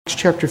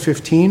Chapter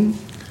 15.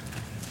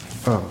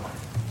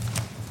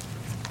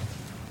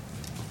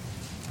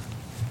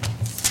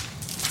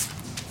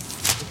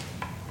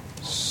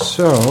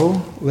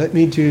 So let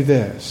me do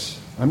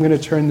this. I'm going to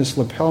turn this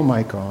lapel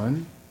mic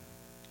on.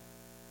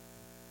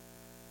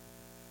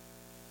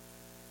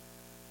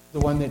 The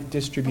one that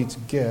distributes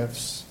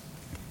gifts,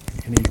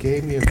 and he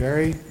gave me a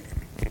very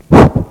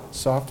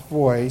soft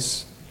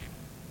voice,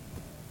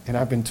 and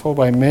I've been told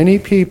by many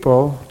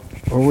people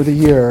over the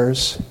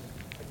years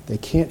they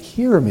can't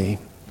hear me,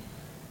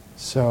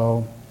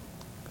 so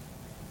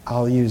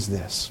I'll use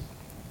this.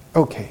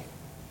 Okay,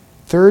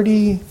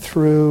 30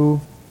 through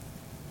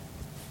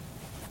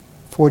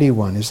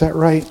 41, is that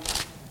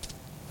right?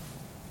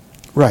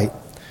 Right.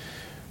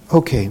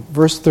 Okay,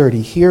 verse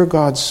 30, hear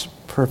God's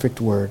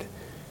perfect word.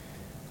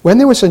 When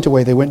they were sent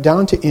away, they went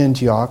down to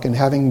Antioch, and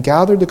having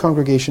gathered the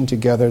congregation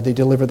together, they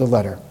delivered the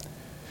letter.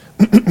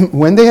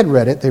 When they had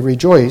read it, they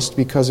rejoiced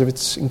because of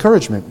its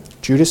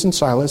encouragement. Judas and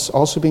Silas,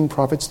 also being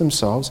prophets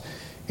themselves,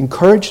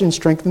 encouraged and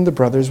strengthened the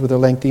brothers with a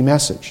lengthy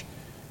message.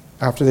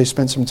 After they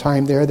spent some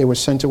time there, they were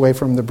sent away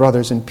from the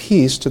brothers in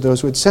peace to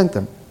those who had sent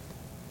them.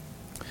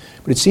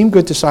 But it seemed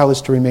good to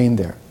Silas to remain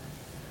there.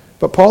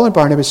 But Paul and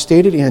Barnabas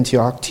stayed at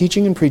Antioch,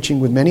 teaching and preaching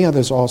with many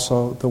others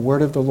also the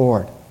word of the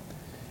Lord.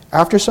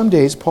 After some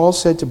days, Paul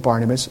said to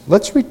Barnabas,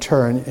 "Let's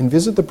return and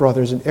visit the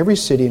brothers in every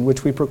city in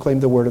which we proclaim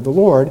the word of the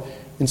Lord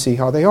and see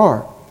how they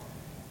are."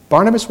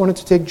 Barnabas wanted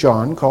to take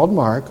John, called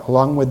Mark,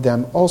 along with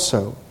them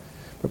also.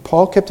 But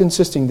Paul kept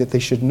insisting that they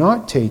should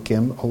not take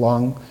him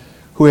along,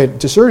 who had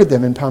deserted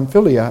them in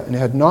Pamphylia and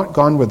had not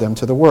gone with them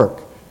to the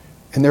work.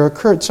 And there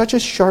occurred such a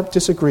sharp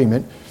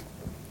disagreement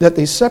that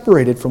they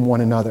separated from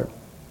one another.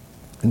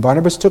 And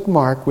Barnabas took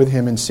Mark with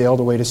him and sailed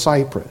away to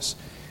Cyprus.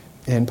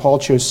 And Paul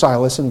chose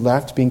Silas and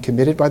left, being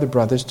committed by the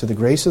brothers to the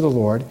grace of the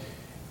Lord.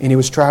 And he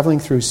was traveling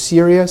through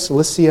Syria,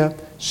 Cilicia,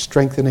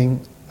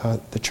 strengthening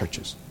the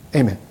churches.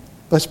 Amen.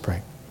 Let's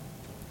pray.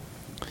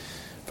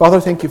 Father,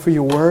 thank you for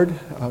your word.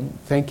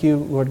 Thank you,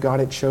 Lord God,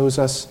 it shows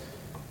us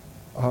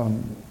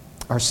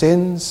our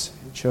sins.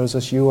 It shows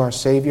us you, our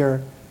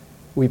Savior.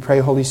 We pray,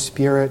 Holy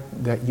Spirit,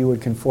 that you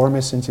would conform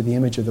us into the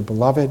image of the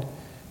beloved.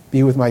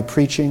 Be with my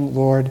preaching,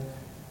 Lord.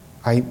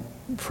 I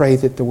pray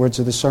that the words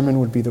of the sermon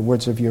would be the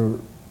words of your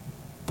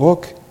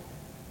book,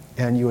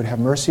 and you would have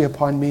mercy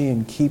upon me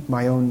and keep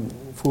my own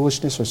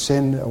foolishness or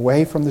sin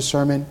away from the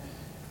sermon.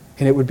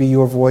 And it would be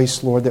your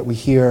voice, Lord, that we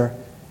hear,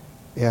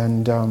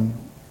 and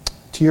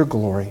to your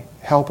glory.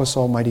 Help us,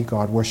 Almighty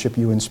God, worship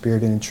you in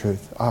spirit and in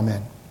truth.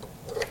 Amen.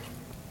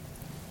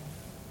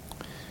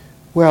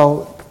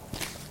 Well,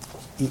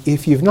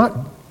 if you've not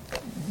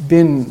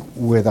been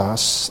with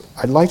us,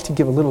 I'd like to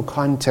give a little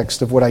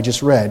context of what I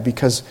just read,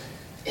 because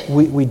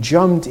we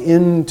jumped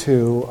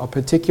into a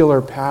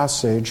particular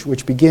passage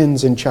which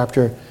begins in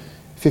chapter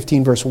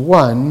 15, verse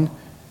 1,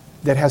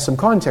 that has some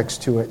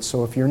context to it.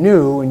 So if you're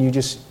new and you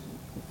just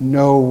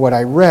know what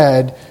I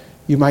read,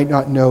 you might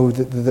not know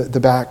the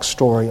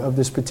backstory of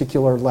this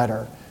particular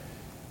letter.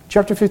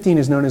 Chapter 15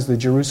 is known as the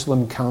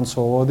Jerusalem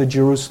Council, or the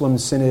Jerusalem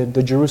Synod,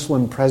 the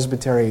Jerusalem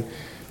Presbytery.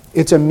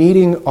 It's a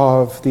meeting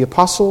of the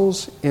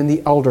apostles and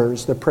the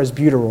elders, the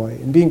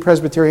presbyteroi. And being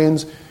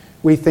Presbyterians,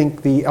 we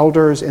think the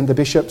elders and the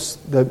bishops,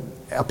 the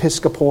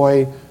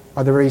episcopoi,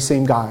 are the very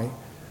same guy.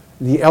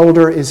 The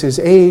elder is his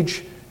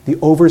age. The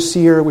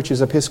overseer, which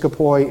is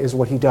episcopoi, is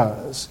what he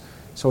does.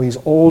 So he's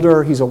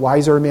older, he's a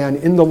wiser man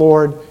in the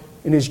Lord,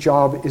 and his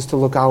job is to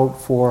look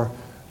out for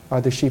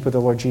the sheep of the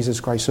Lord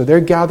Jesus Christ. So they're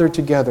gathered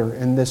together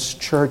in this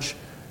church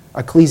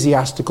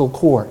ecclesiastical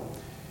court.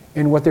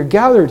 And what they're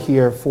gathered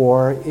here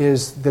for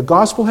is the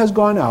gospel has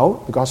gone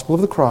out, the gospel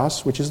of the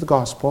cross, which is the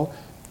gospel,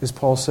 as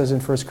Paul says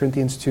in 1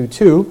 Corinthians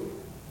 2:2,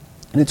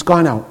 and it's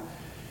gone out.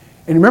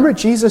 And remember,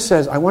 Jesus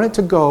says, I want it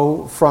to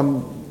go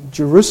from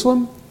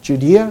Jerusalem,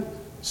 Judea,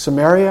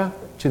 Samaria,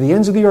 to the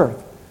ends of the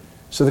earth.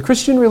 So the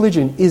Christian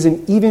religion is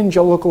an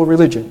evangelical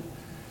religion.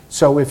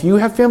 So if you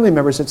have family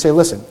members that say,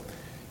 listen,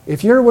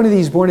 if you're one of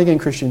these born-again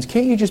Christians,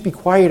 can't you just be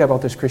quiet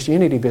about this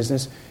Christianity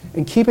business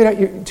and keep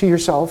it to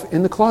yourself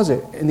in the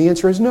closet? And the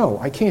answer is no,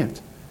 I can't.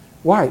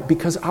 Why?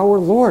 Because our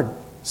Lord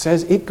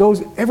says it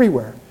goes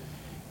everywhere.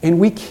 And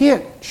we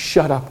can't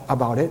shut up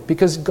about it,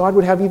 because God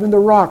would have even the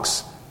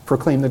rocks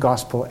proclaim the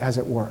gospel, as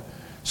it were.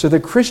 So the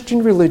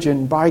Christian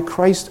religion, by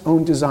Christ's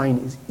own design,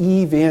 is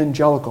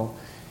evangelical.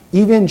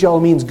 Evangel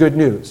means good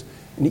news.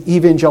 And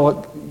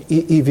evangelism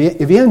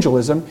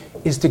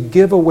is to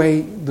give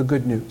away the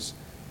good news.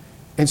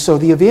 And so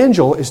the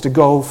evangel is to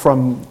go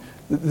from,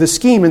 the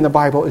scheme in the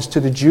Bible is to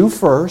the Jew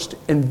first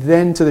and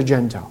then to the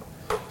Gentile.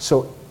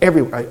 So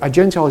a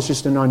Gentile is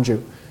just a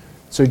non-Jew.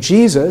 So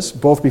Jesus,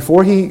 both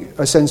before he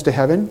ascends to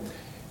heaven,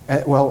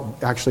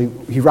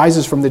 he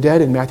rises from the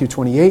dead in Matthew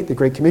 28, the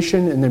Great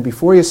Commission, and then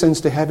before he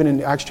ascends to heaven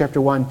in Acts chapter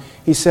 1,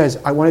 he says,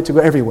 I want it to go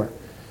everywhere.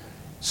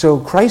 So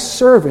Christ's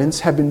servants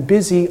have been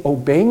busy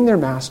obeying their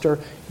master.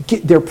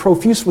 They're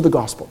profuse with the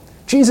gospel.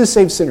 Jesus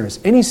saves sinners.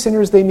 Any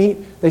sinners they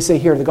meet, they say,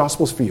 here, the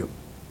gospel's for you.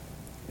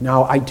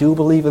 Now, I do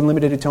believe in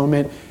limited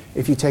atonement.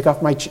 If you take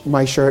off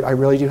my shirt, I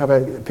really do have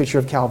a picture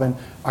of Calvin.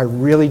 I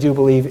really do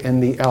believe in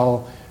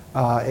the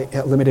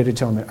limited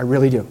atonement. I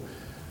really do.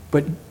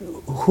 But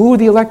who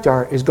the elect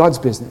are is God's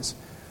business.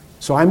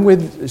 So I'm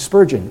with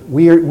Spurgeon.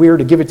 We are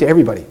to give it to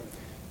everybody.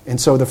 And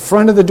so the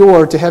front of the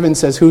door to heaven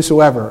says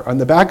whosoever. On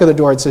the back of the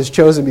door it says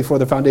chosen before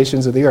the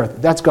foundations of the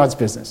earth. That's God's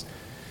business.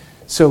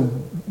 So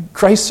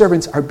Christ's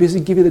servants are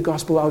busy giving the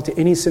gospel out to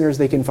any sinners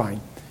they can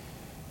find.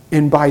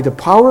 And by the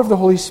power of the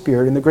Holy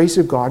Spirit and the grace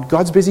of God,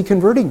 God's busy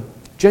converting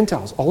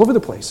Gentiles all over the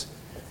place.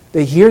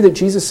 They hear that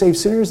Jesus saves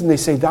sinners and they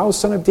say, "Thou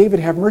son of David,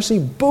 have mercy."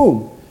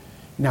 Boom.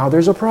 Now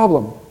there's a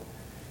problem.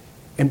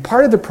 And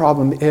part of the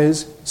problem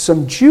is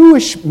some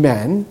Jewish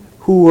men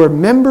who were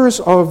members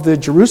of the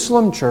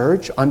Jerusalem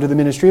church under the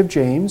ministry of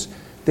James,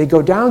 they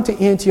go down to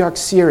Antioch,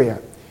 Syria.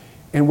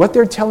 And what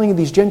they're telling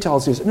these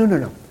Gentiles is,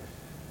 no.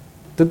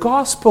 The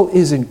gospel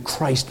isn't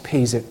Christ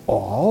pays it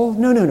all.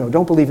 No.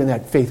 Don't believe in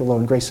that faith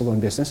alone, grace alone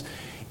business.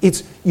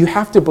 It's you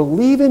have to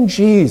believe in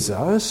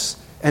Jesus.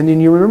 And then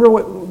you remember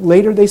what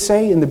later they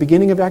say in the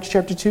beginning of Acts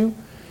chapter 2?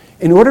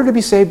 In order to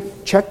be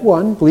saved, check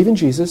 1, believe in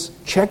Jesus.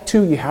 Check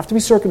 2, you have to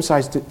be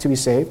circumcised to be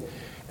saved.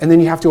 And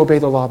then you have to obey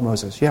the law of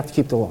Moses. You have to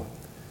keep the law.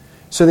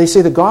 So they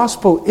say the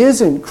gospel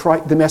isn't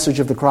the message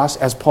of the cross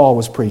as Paul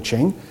was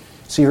preaching.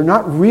 So you're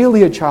not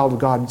really a child of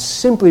God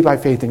simply by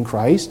faith in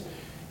Christ.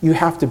 You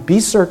have to be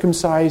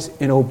circumcised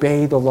and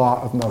obey the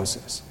law of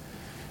Moses.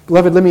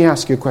 Beloved, let me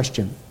ask you a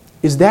question.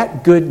 Is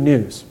that good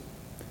news?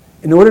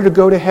 In order to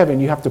go to heaven,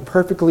 you have to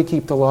perfectly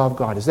keep the law of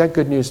God. Is that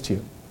good news to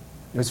you?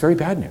 No, it's very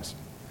bad news.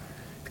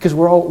 Because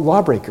we're all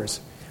lawbreakers.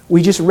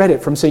 We just read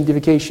it from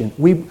Sanctification.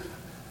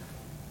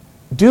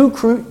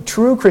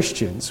 True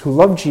Christians who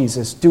love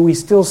Jesus, do we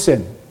still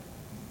sin?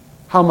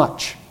 How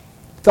much?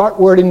 Thought,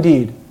 word, and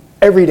deed.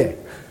 Every day.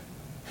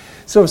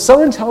 So if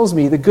someone tells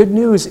me the good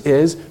news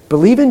is,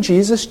 believe in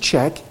Jesus,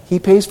 check, he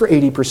pays for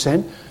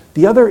 80%.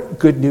 The other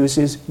good news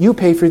is, you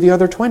pay for the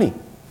other 20.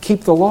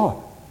 Keep the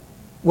law.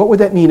 What would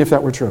that mean if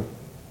that were true?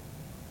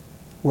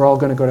 We're all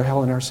going to go to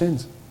hell in our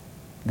sins.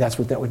 That's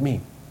what that would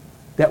mean.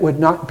 That would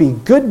not be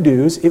good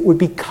news, it would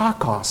be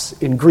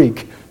kakos in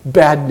Greek,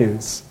 bad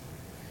news.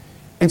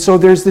 And so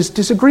there's this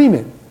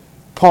disagreement.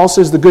 Paul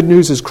says the good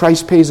news is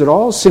Christ pays it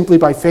all. Simply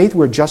by faith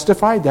we're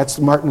justified. That's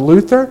Martin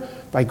Luther.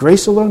 By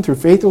grace alone, through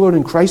faith alone,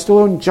 in Christ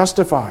alone,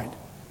 justified.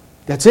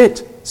 That's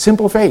it.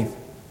 Simple faith.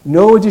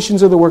 No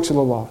additions of the works of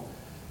the law.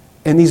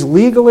 And these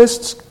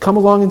legalists come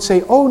along and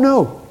say, oh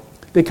no.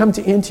 They come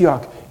to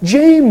Antioch.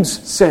 James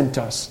sent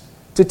us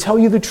to tell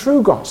you the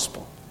true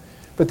gospel.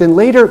 But then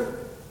later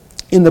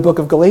in the book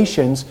of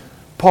Galatians,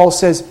 Paul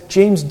says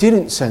James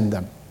didn't send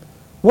them.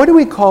 What do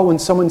we call when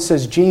someone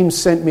says, James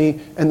sent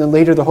me, and then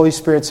later the Holy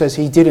Spirit says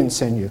he didn't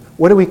send you?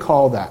 What do we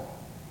call that?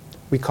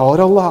 We call it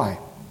a lie.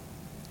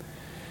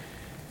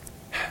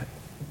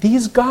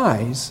 These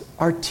guys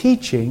are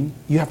teaching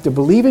you have to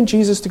believe in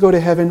Jesus to go to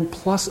heaven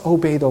plus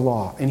obey the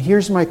law. And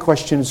here's my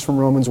questions from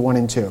Romans 1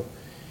 and 2.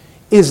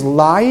 Is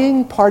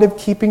lying part of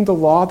keeping the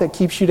law that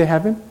keeps you to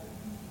heaven?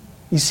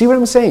 You see what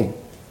I'm saying?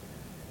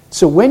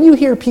 So when you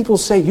hear people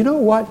say, you know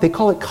what? They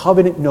call it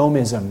covenant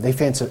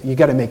nomism. You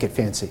got to make it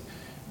fancy.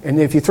 And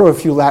if you throw a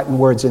few Latin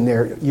words in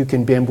there, you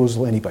can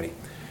bamboozle anybody.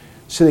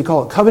 So they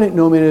call it covenant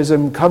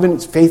nomism,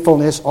 covenant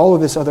faithfulness, all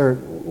of this other,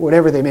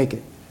 whatever they make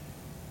it.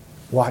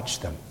 Watch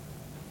them.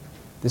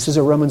 This is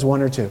a Romans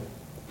 1 or 2.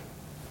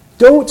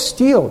 Don't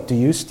steal. Do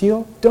you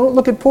steal? Don't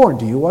look at porn.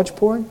 Do you watch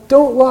porn?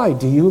 Don't lie.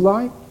 Do you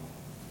lie?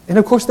 And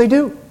of course they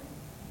do.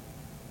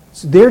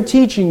 So they're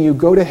teaching you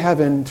go to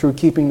heaven through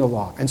keeping the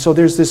law. And so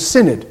there's this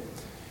synod.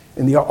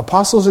 And the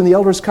apostles and the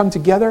elders come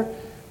together,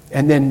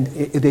 and then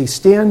they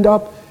stand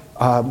up.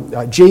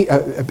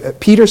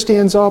 Peter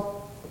stands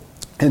up,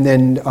 and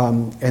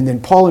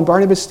then Paul and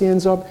Barnabas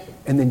stands up,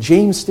 and then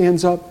James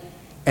stands up,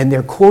 and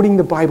they're quoting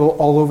the Bible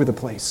all over the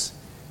place.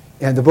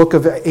 And the book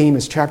of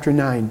Amos, chapter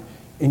 9,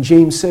 and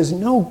James says,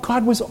 no,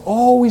 God was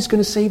always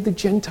going to save the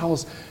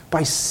Gentiles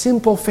by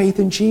simple faith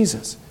in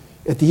Jesus.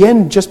 At the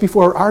end, just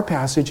before our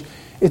passage,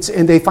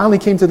 and they finally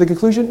came to the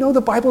conclusion, no,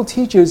 the Bible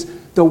teaches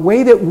the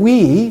way that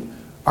we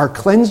are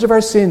cleansed of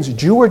our sins,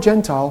 Jew or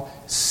Gentile,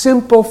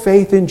 simple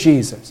faith in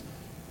Jesus.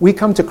 We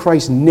come to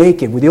Christ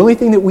naked. The only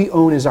thing that we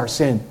own is our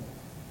sin.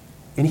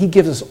 And he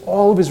gives us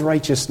all of his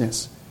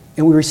righteousness.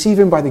 And we receive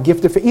him by the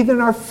gift of faith.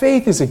 Even our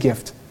faith is a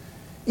gift.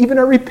 Even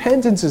our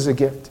repentance is a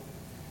gift.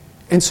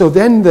 And so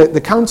then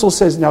the council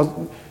says,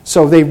 now,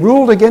 so they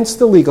ruled against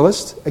the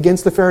legalists,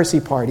 against the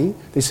Pharisee party.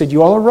 They said,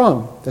 you all are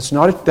wrong. That's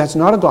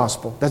not a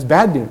gospel. That's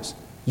bad news.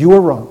 You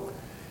are wrong.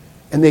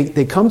 And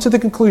they come to the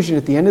conclusion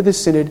at the end of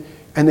this synod,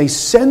 and they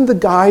send the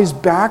guys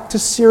back to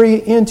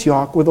Syria,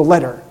 Antioch, with a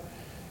letter.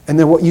 And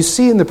then what you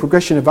see in the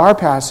progression of our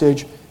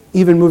passage,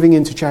 even moving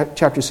into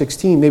chapter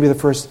 16, maybe the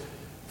first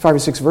 5 or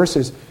 6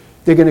 verses,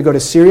 they're going to go to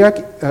Syria,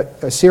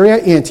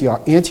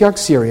 Antioch,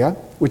 Syria,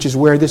 which is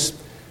where this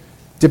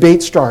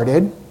debate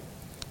started.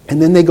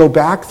 And then they go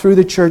back through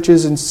the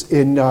churches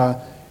in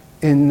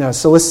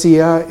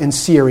Cilicia and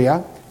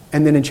Syria.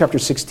 And then in chapter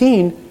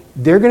 16,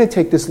 they're going to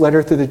take this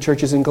letter to the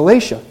churches in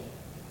Galatia.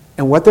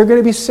 And what they're going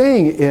to be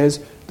saying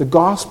is the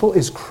gospel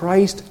is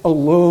Christ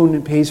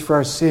alone pays for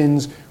our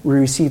sins we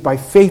receive by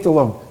faith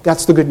alone.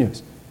 That's the good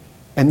news.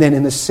 And then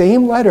in the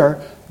same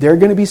letter, they're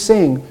going to be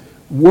saying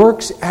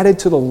works added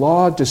to the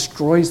law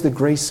destroys the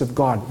grace of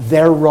God.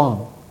 They're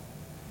wrong.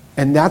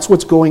 And that's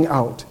what's going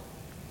out.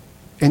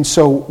 And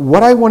so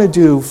what I want to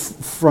do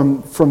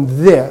from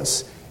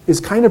this is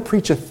kind of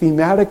preach a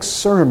thematic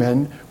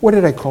sermon. What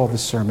did I call the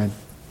sermon?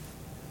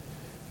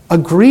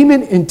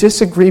 Agreement and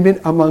disagreement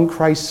among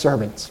Christ's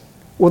servants.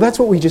 Well, that's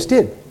what we just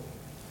did.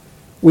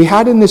 We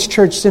had in this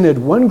church synod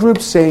one group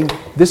saying,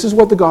 this is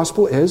what the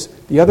gospel is.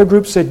 The other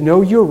group said,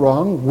 no, you're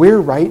wrong, we're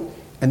right.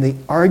 And they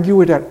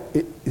argued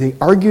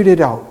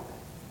it out.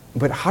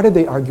 But how did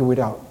they argue it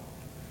out?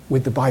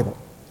 With the Bible.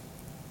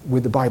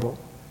 With the Bible.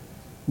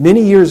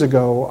 Many years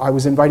ago, I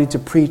was invited to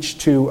preach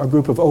to a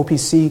group of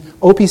OPC,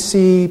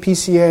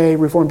 PCA,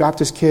 Reformed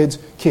Baptist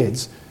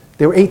kids.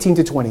 They were 18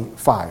 to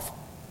 25.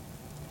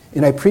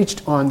 And I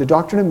preached on the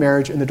doctrine of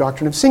marriage and the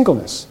doctrine of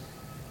singleness.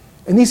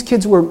 And these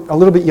kids were a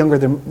little bit younger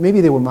than,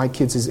 maybe they were my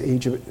kids'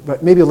 age,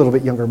 but maybe a little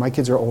bit younger. My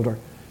kids are older.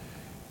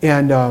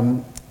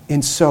 And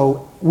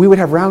so we would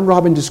have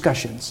round-robin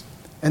discussions.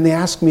 And they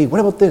asked me, what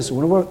about this?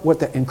 What about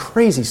that? And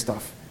crazy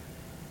stuff.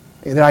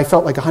 And then I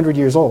felt like 100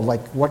 years old.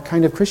 Like, what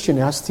kind of Christian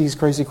asks these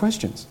crazy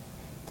questions?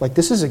 Like,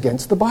 this is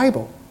against the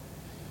Bible.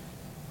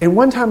 And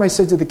one time I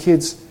said to the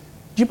kids,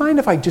 do you mind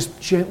if I just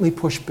gently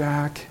push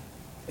back?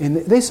 And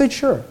they said,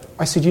 sure.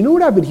 I said, you know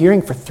what I've been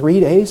hearing for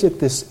 3 days at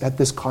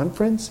this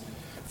conference?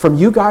 From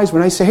you guys,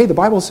 when I say, hey, the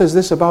Bible says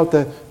this about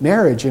the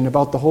marriage and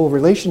about the whole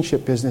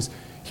relationship business,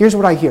 here's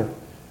what I hear.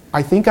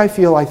 I think I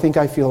feel, I think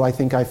I feel, I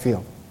think I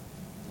feel.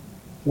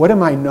 What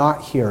am I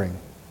not hearing?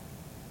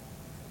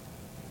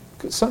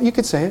 So you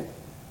could say it.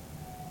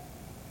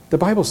 The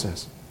Bible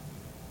says.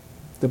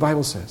 The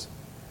Bible says.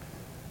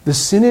 The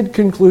synod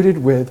concluded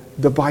with,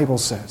 the Bible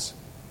says.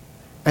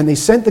 And they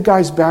sent the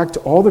guys back to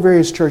all the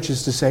various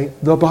churches to say,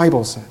 the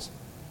Bible says.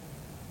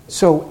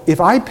 So if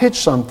I pitch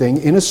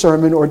something in a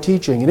sermon or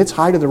teaching and it's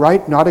high to the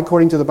right, not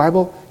according to the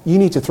Bible, you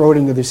need to throw it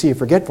into the sea of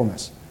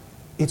forgetfulness.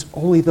 It's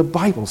only the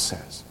Bible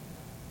says.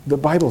 The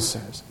Bible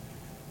says.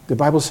 The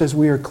Bible says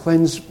we are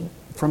cleansed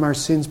from our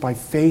sins by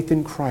faith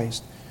in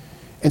Christ.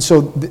 And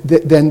so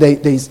then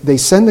they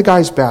send the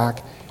guys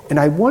back, and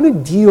I want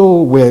to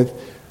deal with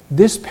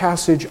this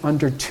passage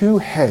under two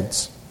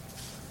heads.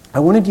 I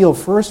want to deal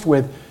first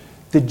with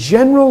the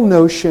general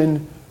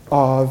notion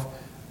of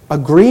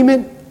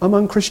agreement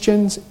among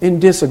Christians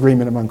and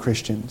disagreement among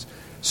Christians.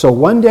 So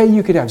one day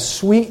you could have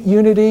sweet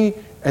unity,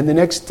 and the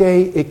next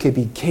day it could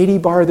be Katie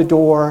bar the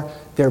door,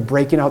 they're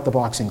breaking out the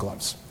boxing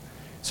gloves.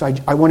 So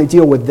I want to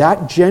deal with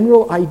that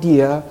general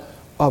idea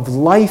of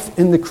life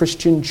in the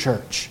Christian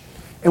church.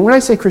 And when I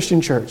say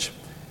Christian church,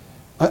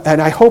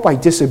 and I hope I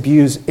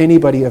disabuse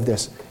anybody of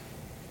this,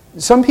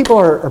 some people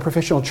are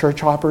professional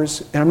church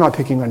hoppers, and I'm not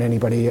picking on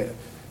anybody.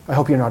 I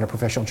hope you're not a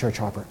professional church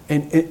hopper.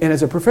 And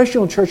as a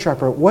professional church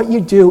hopper, what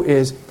you do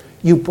is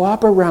you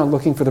bop around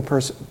looking for the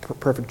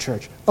perfect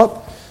church.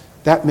 Oh,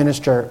 that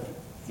minister,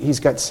 he's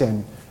got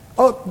sin.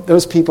 Oh,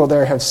 those people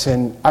there have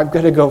sin. I've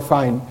got to go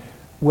find.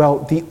 Well,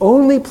 the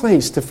only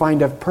place to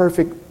find a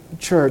perfect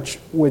church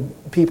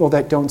with people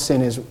that don't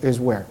sin is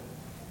where?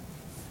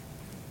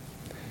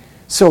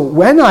 So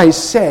when I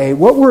say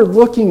what we're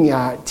looking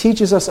at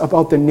teaches us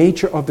about the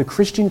nature of the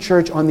Christian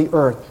church on the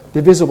earth,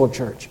 the visible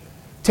church.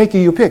 Take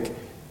you pick.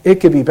 It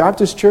could be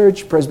Baptist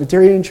church,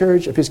 Presbyterian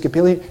church,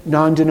 Episcopalian,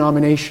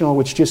 non-denominational,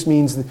 which just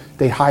means that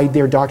they hide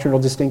their doctrinal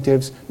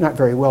distinctives. Not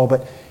very well,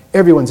 but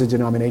everyone's a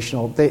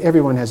denominational.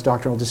 Everyone has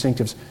doctrinal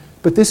distinctives.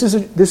 But this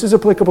is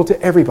applicable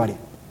to everybody.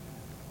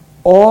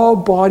 All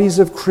bodies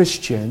of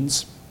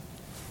Christians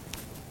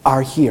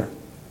are here.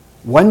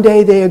 One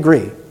day they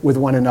agree with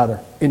one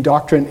another in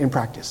doctrine and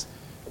practice.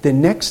 The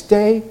next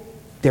day,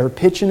 they're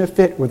pitching a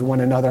fit with one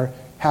another,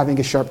 having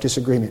a sharp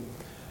disagreement.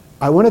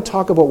 I want to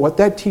talk about what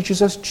that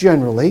teaches us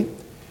generally,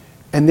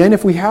 and then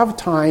if we have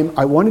time,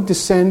 I want to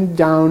descend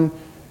down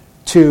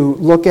to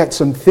look at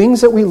some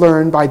things that we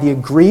learn by the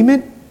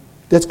agreement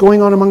that's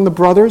going on among the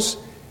brothers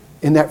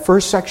in that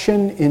first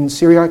section in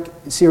Syria,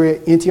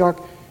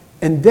 Antioch.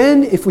 And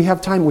then, if we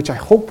have time, which I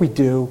hope we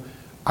do,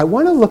 I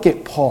want to look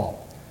at Paul.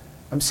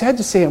 I'm sad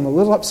to say I'm a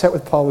little upset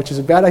with Paul, which is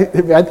a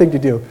bad thing to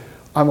do.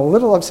 I'm a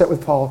little upset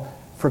with Paul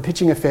for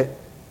pitching a fit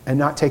and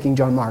not taking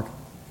John Mark.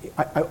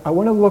 I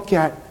want to look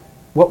at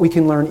what we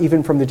can learn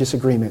even from the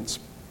disagreements.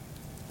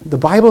 The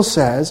Bible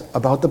says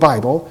about the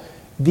Bible,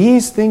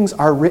 these things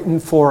are written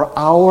for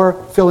our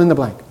fill in the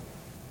blank.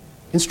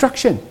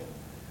 Instruction.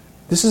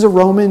 This is a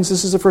Romans,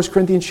 this is a 1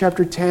 Corinthians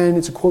chapter 10,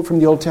 it's a quote from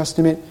the Old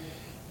Testament.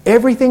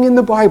 Everything in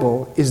the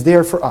Bible is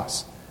there for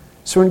us.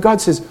 So when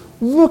God says,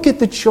 look at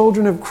the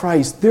children of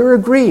Christ, they're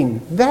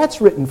agreeing.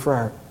 That's written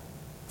for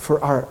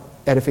our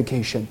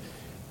edification.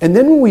 And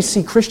then when we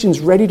see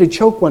Christians ready to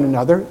choke one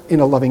another in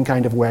a loving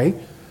kind of way,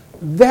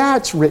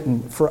 that's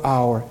written for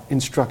our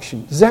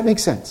instruction. Does that make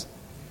sense?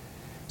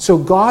 So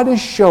God is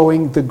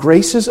showing the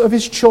graces of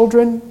his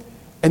children,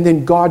 and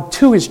then God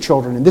to his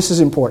children. And this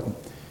is important.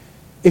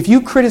 If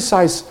you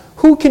criticize,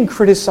 who can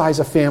criticize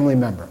a family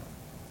member?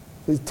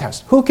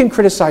 Test. Who can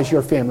criticize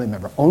your family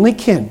member? Only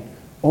kin,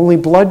 only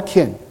blood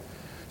kin.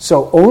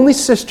 So only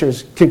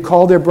sisters can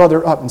call their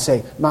brother up and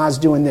say, Ma's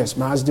doing this,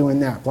 Ma's doing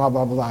that, blah,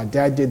 blah, blah.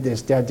 Dad did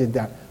this, Dad did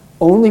that.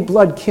 Only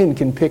blood kin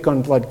can pick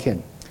on blood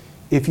kin.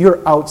 If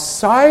you're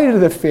outside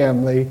of the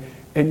family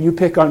and you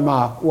pick on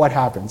Ma, what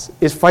happens?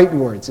 It's fighting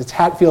words. It's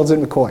Hatfields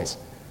and McCoys.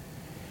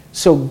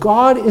 So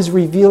God is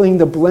revealing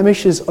the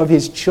blemishes of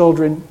his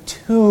children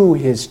to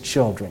his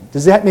children.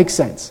 Does that make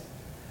sense?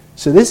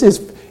 So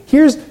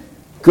here's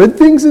good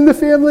things in the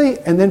family,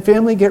 and then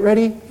family, get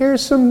ready.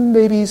 Here's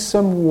maybe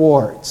some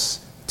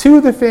warts to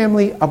the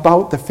family,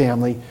 about the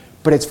family,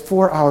 but it's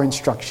for our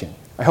instruction.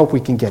 I hope we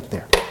can get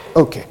there.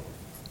 Okay.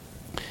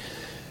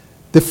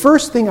 The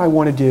first thing I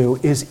want to do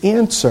is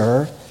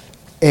answer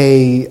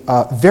a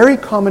very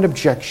common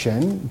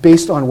objection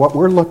based on what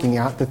we're looking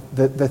at,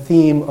 the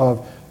theme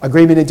of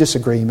agreement and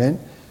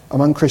disagreement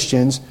among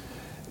Christians,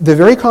 the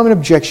very common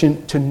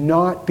objection to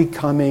not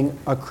becoming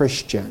a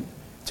Christian.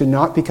 To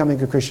not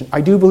becoming a Christian.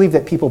 I do believe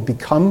that people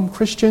become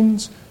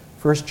Christians.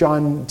 1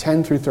 John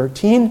 10 through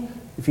 13,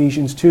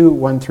 Ephesians 2,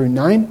 1 through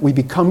 9. We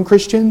become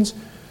Christians.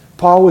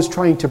 Paul was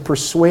trying to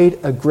persuade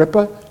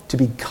Agrippa to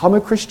become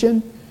a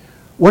Christian.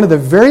 One of the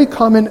very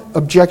common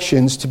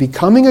objections to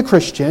becoming a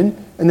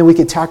Christian, and then we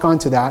could tack on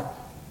to that,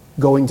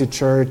 going to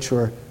church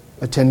or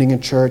attending a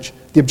church.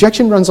 The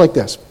objection runs like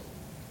this.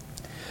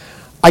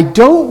 I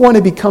don't want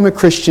to become a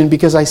Christian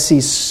because I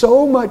see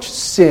so much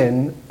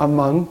sin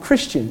among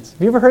Christians.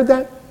 Have you ever heard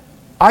that?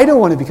 I don't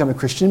want to become a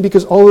Christian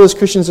because all of those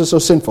Christians are so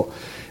sinful.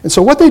 And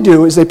so what they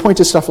do is they point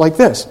to stuff like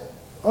this.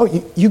 Oh,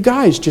 you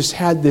guys just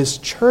had this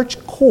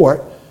church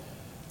court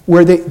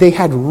where they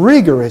had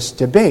rigorous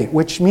debate,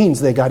 which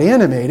means they got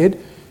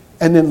animated,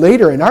 and then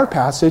later in our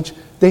passage,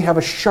 they have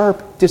a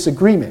sharp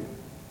disagreement.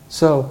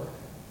 So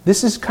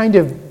this is kind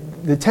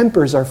of, the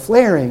tempers are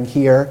flaring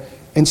here,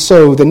 and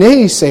so the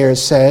naysayer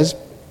says,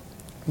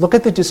 look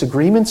at the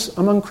disagreements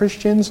among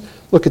Christians,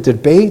 look at the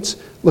debates,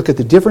 look at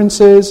the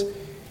differences.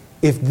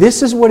 If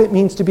this is what it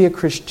means to be a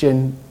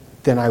Christian,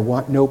 then I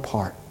want no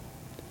part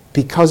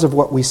because of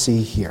what we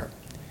see here.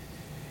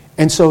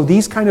 And so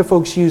these kind of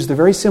folks use the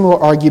very similar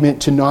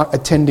argument to not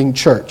attending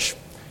church.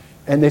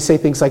 And they say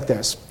things like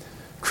this.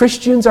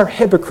 Christians are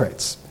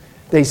hypocrites.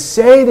 They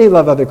say they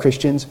love other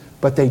Christians,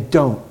 but they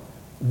don't.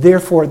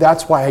 Therefore,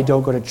 that's why I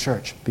don't go to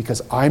church,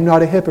 because I'm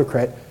not a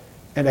hypocrite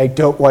and I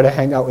don't want to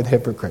hang out with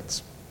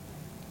hypocrites.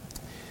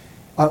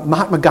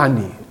 Mahatma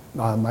Gandhi,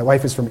 my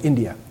wife is from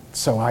India,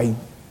 so I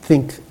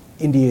think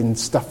Indian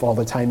stuff all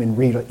the time and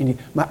read Indian.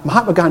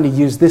 Mahatma Gandhi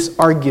used this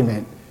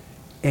argument,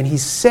 and he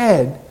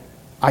said,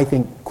 I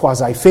think,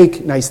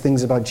 quasi-fake nice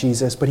things about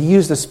Jesus, but he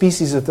used a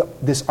species of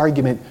this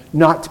argument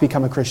not to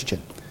become a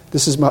Christian.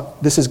 This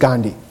is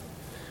Gandhi.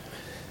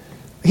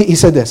 He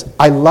said this,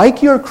 I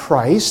like your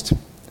Christ,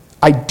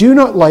 I do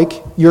not like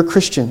your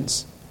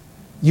Christians.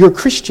 Your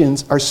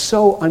Christians are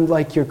so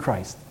unlike your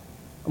Christ.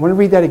 I want to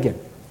read that again.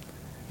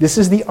 This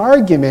is the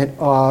argument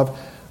of,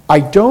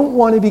 I don't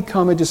want to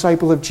become a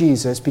disciple of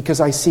Jesus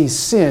because I see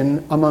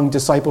sin among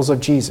disciples of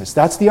Jesus.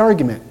 That's the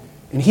argument,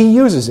 and he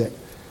uses it.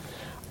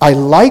 I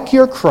like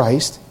your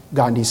Christ,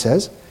 Gandhi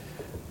says.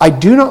 I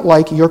do not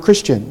like your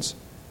Christians.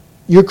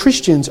 Your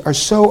Christians are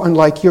so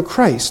unlike your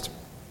Christ.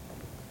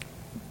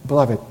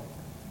 Beloved,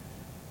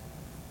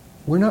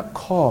 we're not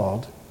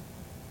called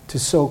to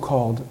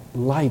so-called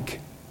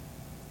like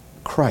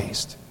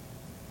Christ.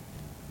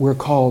 We're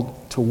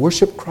called to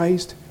worship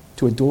Christ,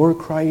 to adore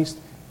Christ,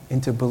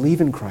 and to believe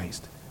in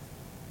Christ.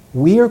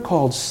 We are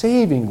called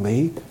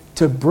savingly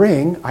to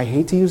bring, I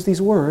hate to use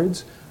these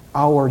words,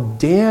 our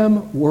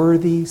damn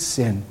worthy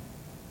sin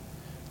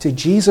to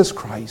Jesus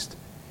Christ.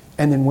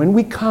 And then when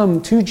we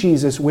come to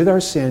Jesus with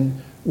our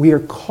sin, we are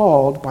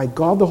called by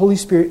God the Holy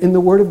Spirit in the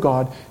Word of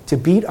God to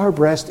beat our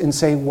breast and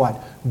say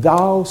what?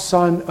 Thou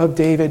Son of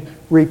David,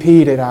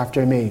 repeat it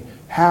after me.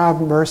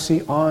 Have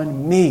mercy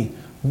on me,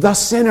 the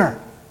sinner.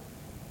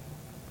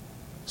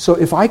 So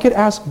if I could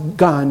ask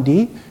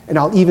Gandhi, and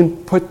I'll even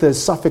put the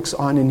suffix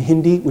on in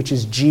Hindi, which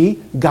is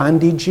G,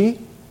 Gandhi Ji.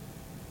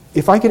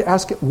 If I could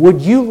ask it,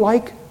 would you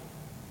like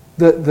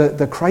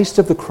the Christ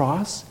of the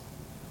cross?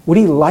 Would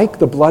he like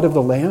the blood of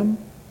the Lamb?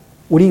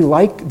 Would he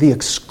like the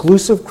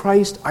exclusive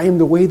Christ? I am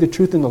the way, the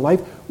truth, and the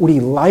life. Would he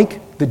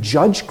like the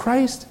judge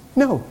Christ?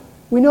 No.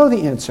 We know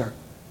the answer.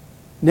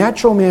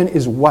 Natural man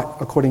is what,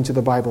 according to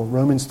the Bible?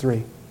 Romans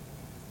 3.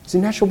 He's a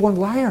natural born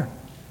liar.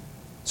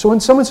 So when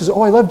someone says,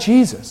 oh, I love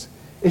Jesus,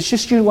 it's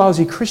just you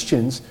lousy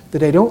Christians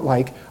that I don't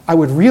like. I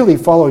would really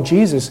follow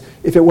Jesus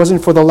if it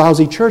wasn't for the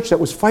lousy church that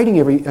was fighting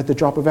at the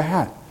drop of a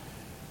hat.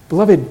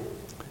 Beloved,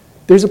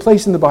 there's a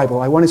place in the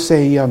Bible, I want to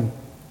say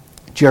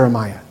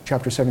Jeremiah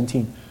chapter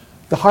 17.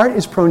 The heart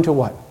is prone to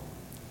what?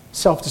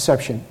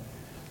 Self-deception.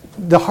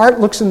 The heart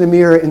looks in the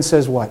mirror and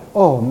says what?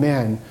 Oh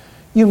man,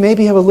 you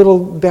maybe have a little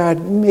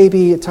bad,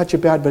 maybe a touch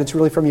of bad, but it's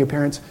really from your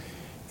parents.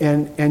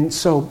 And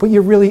so, but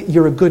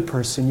you're a good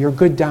person. You're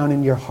good down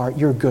in your heart.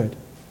 You're good.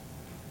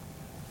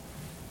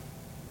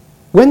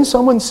 When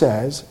someone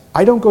says,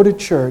 I don't go to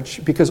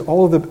church because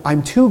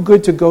I'm too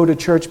good to go to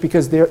church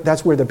because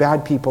that's where the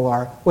bad people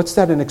are. What's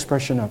that an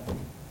expression of?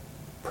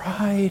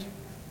 Pride.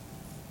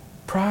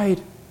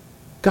 Pride.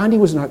 Gandhi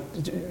was not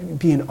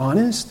being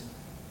honest.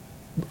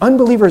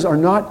 Unbelievers are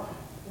not,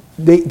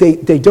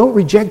 they don't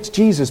reject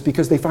Jesus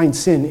because they find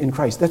sin in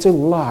Christ. That's a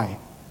lie.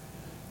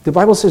 The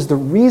Bible says the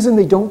reason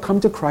they don't come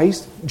to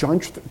Christ, John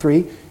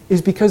 3,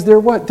 is because they're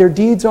what? Their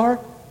deeds are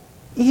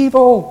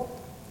evil.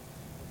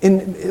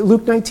 In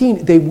Luke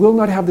 19, they will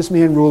not have this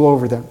man rule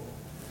over them.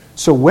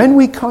 So when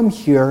we come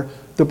here,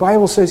 the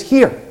Bible says,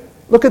 here,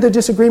 look at the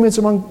disagreements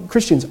among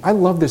Christians. I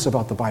love this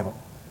about the Bible.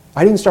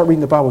 I didn't start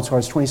reading the Bible until I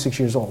was 26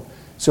 years old.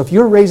 So if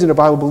you're raised in a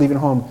Bible-believing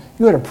home,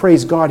 you got to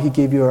praise God he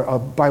gave you a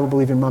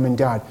Bible-believing mom and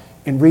dad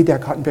and read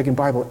that cotton picking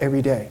Bible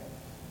every day.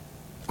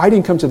 I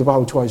didn't come to the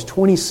Bible until I was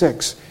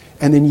 26.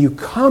 And then you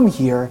come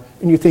here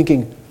and you're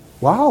thinking,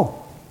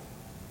 wow,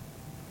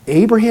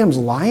 Abraham's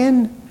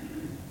lying?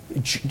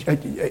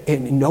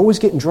 And Noah's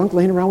getting drunk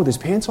laying around with his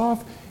pants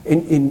off?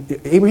 And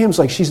Abraham's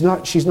like, she's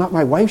not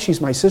my wife, she's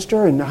my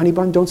sister, and honey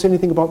bun, don't say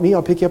anything about me,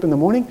 I'll pick you up in the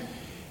morning.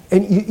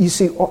 And you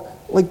see,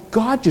 like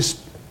God just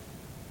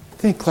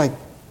think like,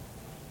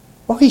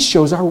 well, he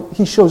shows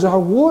our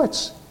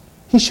warts.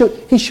 He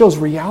shows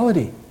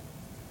reality.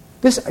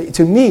 This,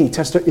 to me,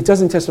 it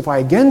doesn't testify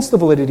against the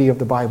validity of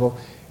the Bible.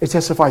 It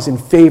testifies in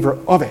favor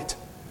of it.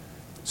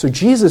 So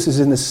Jesus is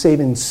in the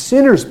saving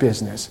sinners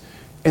business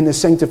and the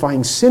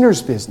sanctifying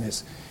sinners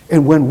business.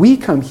 And when we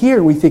come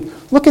here, we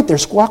think, look at, they're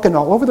squawking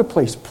all over the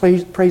place.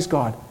 Praise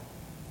God.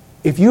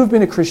 If you've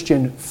been a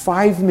Christian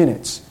 5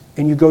 minutes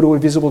and you go to a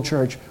visible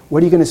church,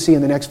 what are you going to see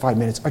in the next 5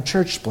 minutes? A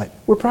church split.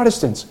 We're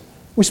Protestants.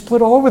 We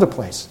split all over the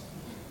place.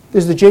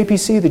 There's the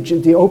JPC,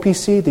 the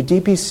OPC, the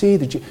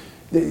DPC,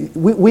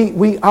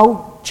 we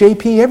out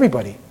JP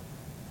everybody.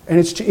 And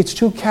it's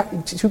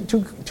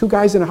two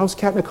guys in a house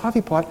cat in a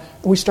coffee pot,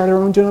 and we start our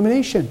own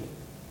denomination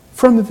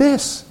from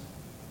this.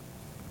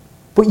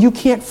 But you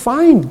can't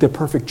find the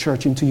perfect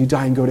church until you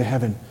die and go to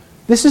heaven.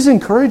 This is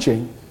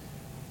encouraging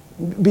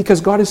because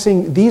God is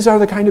saying, these are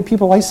the kind of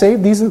people I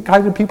save, these are the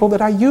kind of people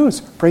that I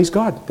use. Praise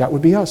God, that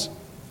would be us.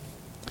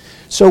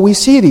 So we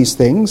see these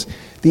things.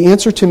 The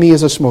answer to me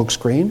is a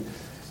smokescreen.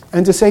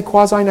 And to say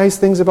quasi-nice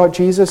things about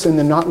Jesus and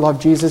then not love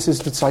Jesus'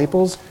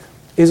 disciples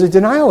is a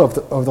denial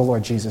of the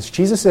Lord Jesus.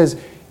 Jesus says,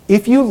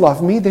 if you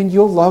love me, then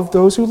you'll love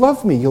those who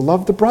love me. You'll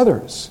love the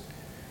brothers.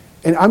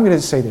 And I'm going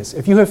to say this.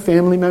 If you have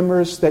family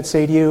members that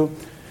say to you,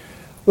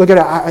 look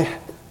at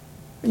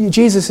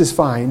Jesus is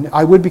fine.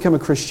 I would become a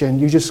Christian.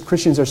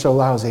 Christians are so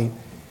lousy.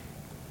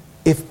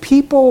 If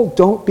people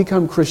don't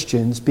become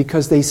Christians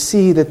because they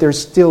see that there's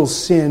still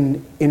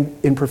sin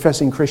in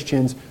professing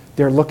Christians,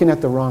 they're looking at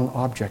the wrong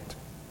object.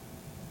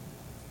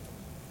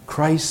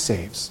 Christ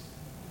saves.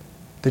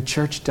 The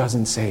church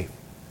doesn't save.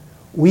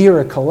 We are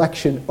a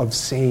collection of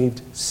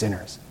saved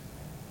sinners.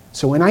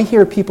 So when I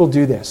hear people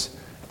do this,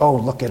 oh,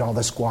 look at all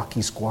the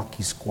squawky,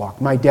 squawky,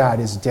 squawk. My dad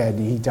is dead.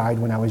 He died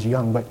when I was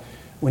young. But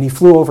when he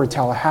flew over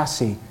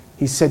Tallahassee,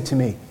 he said to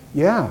me,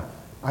 yeah,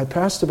 I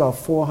passed about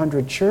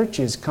 400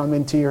 churches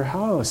coming to your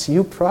house.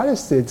 You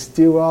Protestants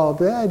do all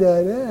that,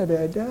 da, da,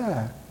 da,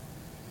 da.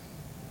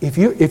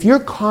 If you're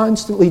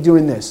constantly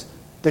doing this,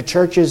 the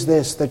church is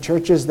this, the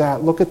church is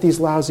that, look at these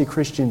lousy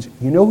Christians,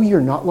 you know who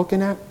you're not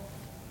looking at?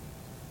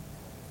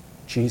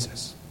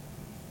 Jesus.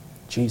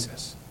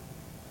 Jesus.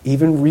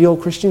 Even real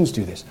Christians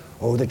do this.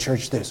 Oh, the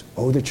church this.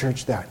 Oh, the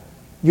church that.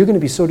 You're going to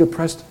be so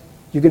depressed,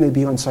 you're going to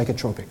be on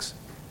psychotropics.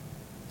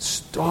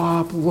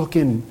 Stop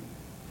looking.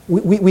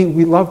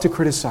 We love to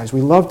criticize.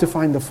 We love to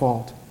find the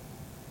fault.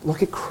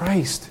 Look at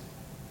Christ.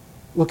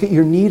 Look at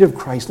your need of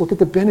Christ. Look at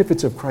the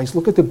benefits of Christ.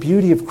 Look at the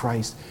beauty of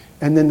Christ.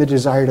 And then the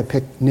desire to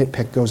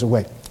nitpick goes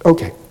away.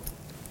 Okay.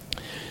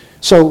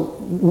 So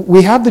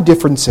we have the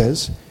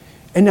differences.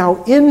 And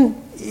now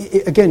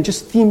again,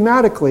 just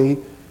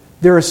thematically,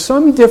 there are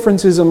some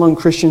differences among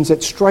Christians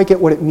that strike at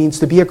what it means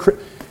to be a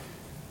Christian.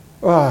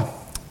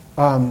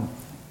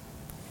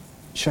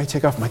 Should I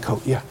take off my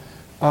coat? Yeah.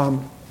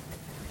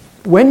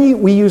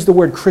 When we use the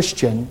word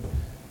Christian,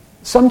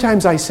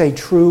 sometimes I say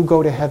true,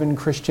 go to heaven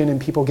Christian, and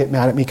people get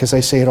mad at me because I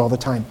say it all the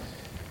time.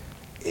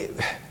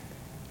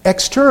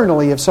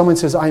 Externally, if someone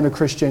says, I'm a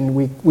Christian,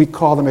 we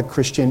call them a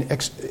Christian.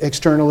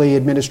 Externally,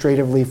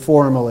 administratively,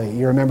 formally.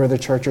 You're a member of the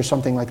church or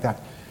something like that.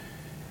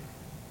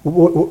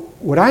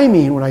 What I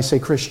mean when I say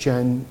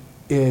Christian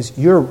is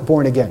you're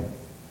born again.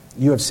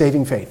 You have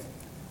saving faith.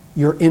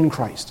 You're in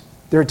Christ.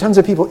 There are tons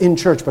of people in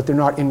church, but they're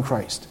not in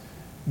Christ.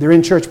 They're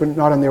in church, but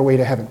not on their way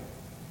to heaven.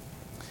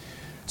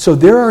 So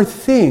there are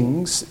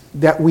things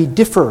that we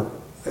differ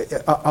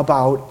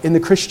about in the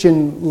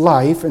Christian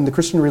life and the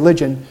Christian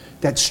religion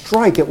that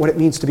strike at what it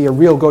means to be a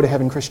real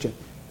go-to-heaven Christian.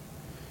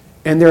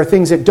 And there are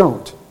things that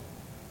don't.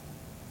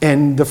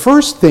 And the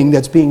first thing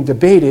that's being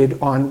debated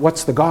on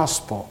what's the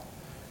gospel,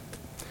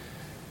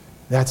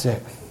 that's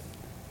it.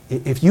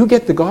 If you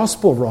get the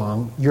gospel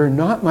wrong, you're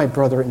not my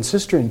brother and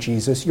sister in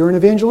Jesus, you're an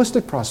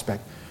evangelistic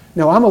prospect.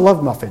 Now, I'm a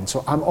love muffin,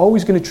 so I'm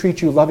always going to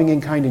treat you loving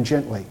and kind and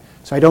gently.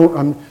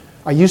 So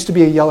I used to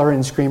be a yeller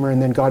and screamer,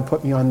 and then God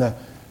put me on the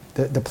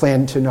the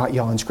plan to not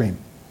yell and scream,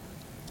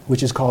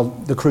 which is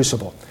called the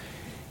crucible.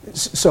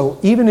 So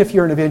even if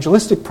you're an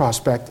evangelistic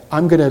prospect,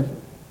 I'm going to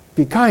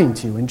be kind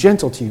to you and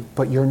gentle to you,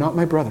 but you're not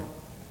my brother.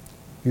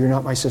 You're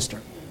not my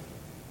sister.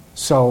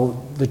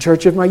 So the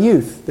church of my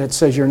youth that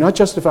says you're not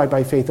justified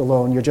by faith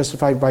alone, you're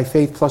justified by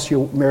faith plus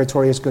your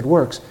meritorious good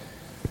works,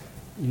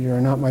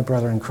 you're not my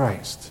brother in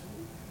Christ.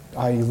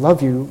 I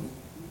love you,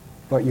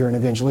 but you're an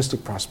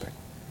evangelistic prospect.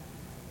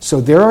 So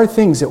there are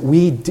things that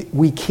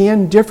we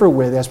can differ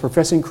with as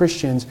professing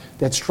Christians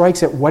that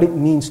strikes at what it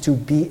means to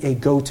be a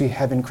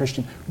go-to-heaven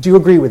Christian. Do you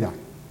agree with that?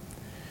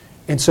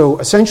 And so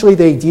essentially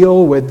they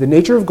deal with the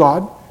nature of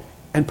God,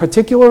 and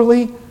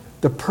particularly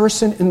the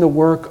person and the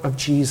work of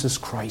Jesus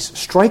Christ.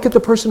 Strike at the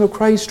person of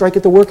Christ, strike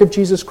at the work of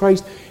Jesus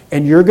Christ,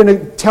 and you're going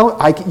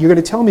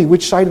to tell me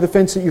which side of the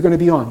fence that you're going to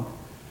be on.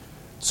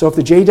 So if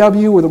the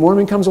JW or the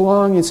Mormon comes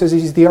along and says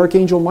he's the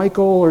Archangel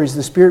Michael or he's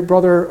the spirit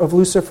brother of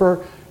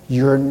Lucifer,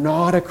 you're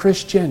not a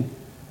Christian.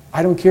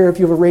 I don't care if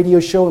you have a radio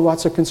show and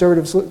lots of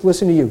conservatives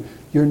listen to you.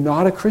 You're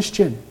not a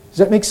Christian. Does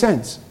that make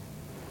sense?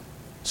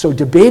 So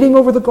debating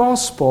over the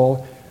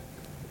gospel,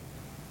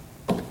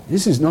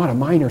 this is not a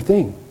minor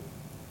thing.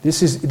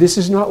 This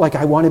is not like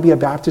I want to be a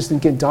Baptist and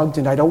get dunked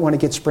and I don't want to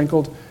get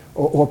sprinkled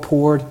or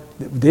poured.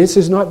 This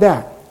is not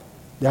that.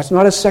 That's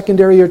not a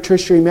secondary or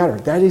tertiary matter.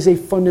 That is a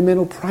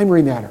fundamental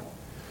primary matter.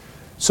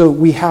 So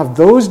we have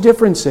those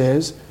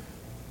differences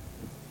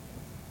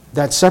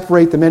that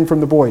separate the men from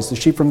the boys, the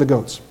sheep from the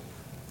goats.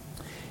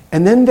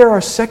 And then there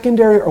are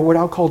secondary, or what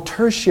I'll call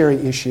tertiary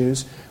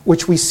issues,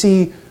 which we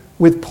see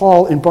with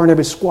Paul and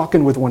Barnabas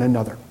squawking with one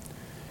another.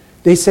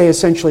 They say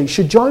essentially,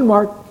 should John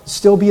Mark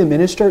still be a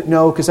minister?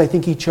 No, because I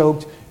think he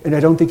choked, and I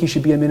don't think he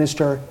should be a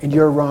minister, and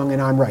you're wrong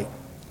and I'm right.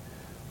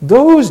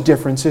 Those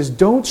differences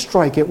don't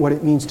strike at what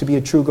it means to be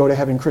a true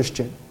go-to-heaven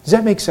Christian. Does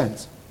that make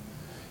sense?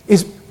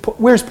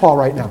 Where's Paul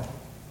right now?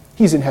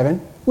 He's in heaven.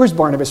 Where's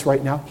Barnabas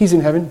right now? He's in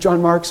heaven.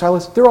 John Mark,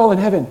 Silas, they're all in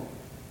heaven.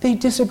 They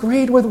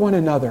disagreed with one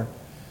another.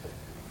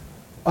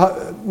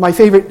 My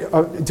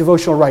favorite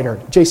devotional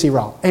writer, J.C.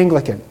 Ryle,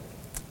 Anglican.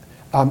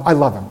 I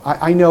love him.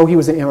 I know he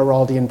was an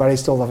Amyraldian, but I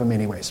still love him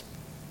anyways.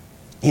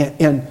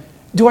 And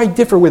do I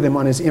differ with him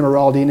on his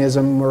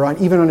Amyraldianism or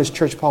even on his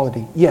church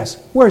polity? Yes.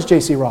 Where's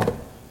J.C. Ryle?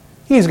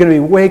 He's going to be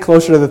way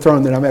closer to the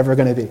throne than I'm ever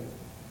going to be.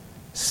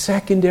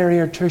 Secondary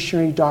or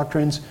tertiary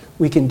doctrines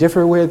we can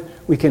differ with,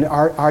 we can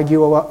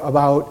argue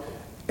about,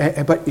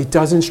 but it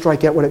doesn't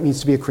strike at what it means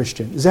to be a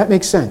Christian. Does that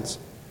make sense?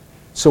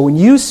 So when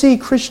you see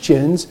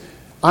Christians,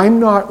 I'm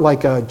not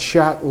like a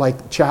chat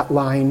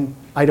line.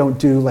 I don't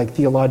do like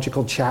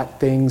theological chat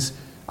things.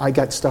 I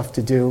got stuff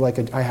to do,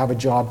 I have a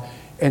job.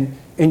 And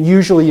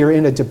usually you're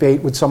in a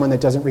debate with someone that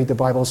doesn't read the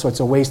Bible, so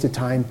it's a waste of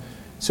time.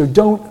 So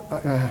don't,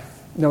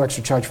 no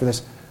extra charge for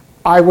this.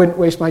 I wouldn't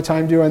waste my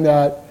time doing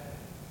that.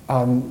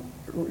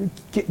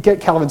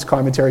 Get Calvin's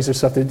commentaries or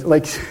something.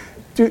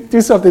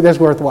 Do something that's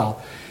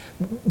worthwhile.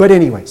 But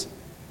anyways,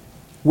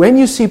 when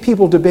you see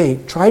people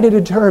debate, try to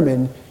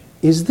determine,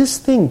 is this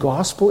thing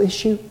gospel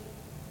issue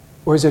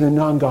or is it a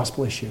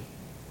non-gospel issue?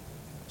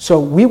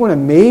 So we want to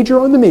major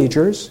on the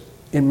majors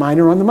and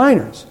minor on the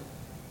minors.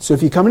 So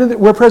if you come into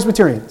we're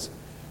Presbyterians.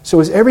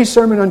 So is every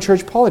sermon on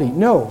church polity?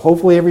 No.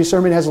 Hopefully every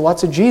sermon has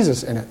lots of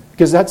Jesus in it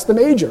because that's the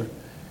major.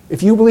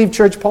 If you believe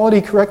church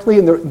polity correctly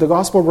and the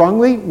gospel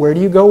wrongly, where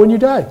do you go when you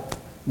die?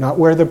 Not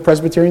where the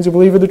Presbyterians who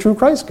believe in the true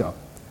Christ go.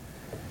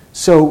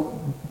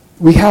 So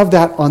we have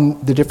that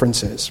on the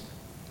differences.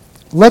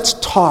 Let's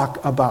talk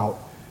about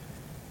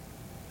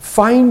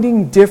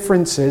finding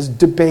differences,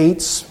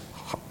 debates,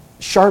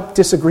 sharp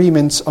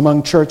disagreements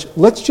among church.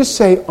 Let's just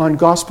say on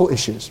gospel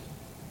issues.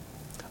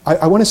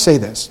 I want to say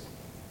this.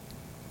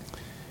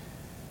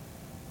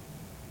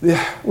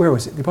 Where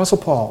was it? The Apostle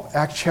Paul,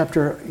 Acts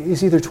chapter,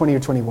 is either 20 or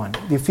 21.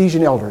 The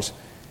Ephesian elders.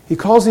 He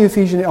calls the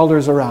Ephesian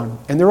elders around,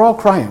 and they're all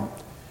crying.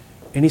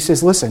 And he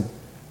says, listen,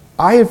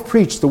 I have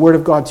preached the word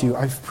of God to you.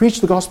 I've preached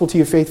the gospel to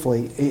you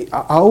faithfully.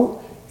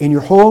 Out in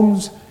your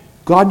homes,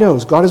 God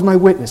knows. God is my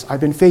witness.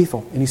 I've been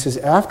faithful. And he says,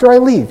 after I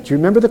leave, do you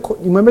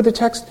remember the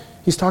text?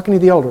 He's talking to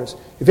the elders.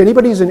 If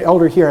anybody's an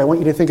elder here, I want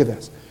you to think of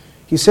this.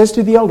 He says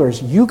to the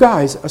elders, you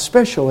guys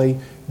especially,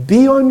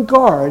 be on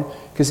guard,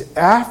 because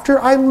after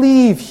I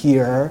leave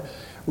here,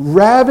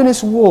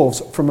 ravenous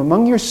wolves from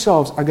among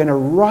yourselves are going to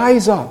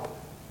rise up,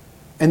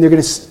 and they're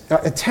going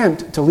to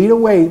attempt to lead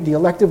away the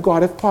elect of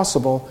God, if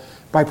possible,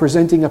 by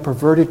presenting a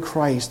perverted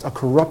Christ, a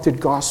corrupted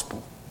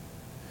gospel.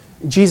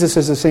 Jesus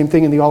says the same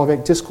thing in the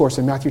Olivet Discourse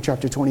in Matthew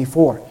chapter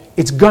 24.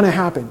 It's going to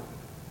happen.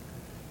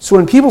 So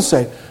when people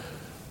say,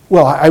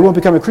 well, I won't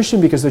become a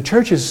Christian because the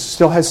church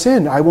still has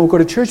sin. I won't go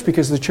to church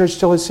because the church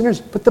still has sinners.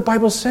 But the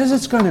Bible says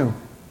it's going to.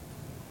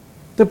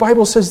 The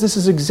Bible says this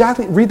is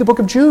exactly, read the book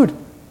of Jude.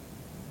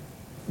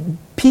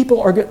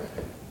 People are going,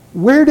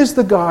 where does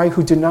the guy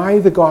who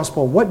denied the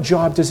gospel, what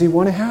job does he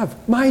want to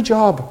have? My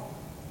job.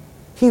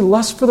 He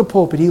lusts for the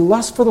pulpit. He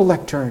lusts for the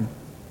lectern.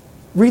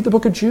 Read the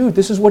book of Jude.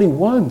 This is what he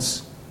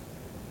wants.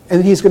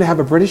 And he's going to have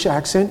a British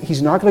accent.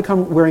 He's not going to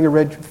come wearing a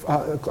red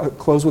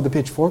clothes with a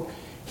pitchfork.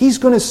 He's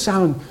going to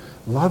sound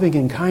loving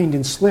and kind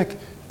and slick,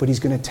 but he's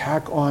going to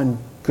tack on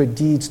good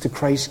deeds to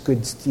Christ's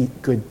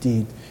good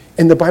deed.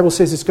 And the Bible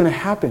says it's going to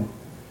happen.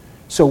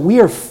 So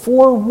we are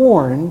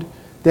forewarned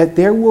that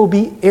there will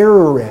be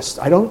errorists.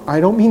 I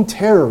don't mean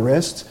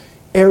terrorists,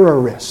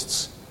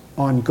 errorists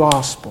on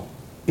gospel.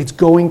 It's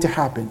going to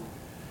happen.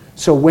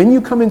 So when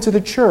you come into the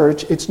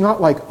church, it's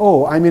not like,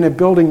 oh, I'm in a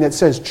building that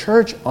says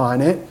church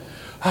on it.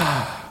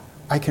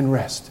 I can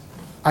rest.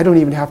 I don't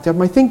even have to have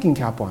my thinking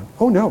cap on.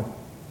 Oh, no.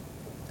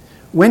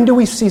 When do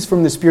we cease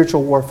from the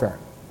spiritual warfare?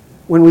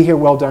 When we hear,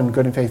 well done,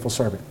 good and faithful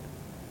servant.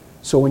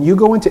 So when you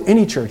go into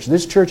any church,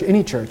 this church,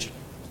 any church,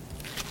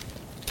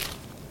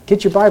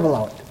 get your Bible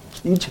out.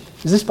 Is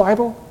this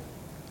Bible?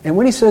 And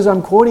when he says,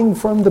 I'm quoting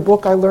from the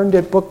book I learned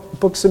at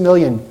Books A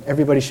Million,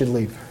 everybody should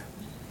leave.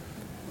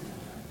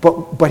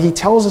 But he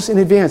tells us in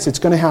advance it's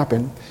going to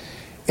happen.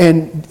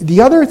 And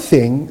the other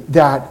thing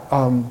that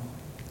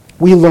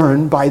we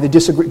learn by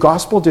the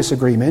gospel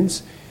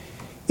disagreements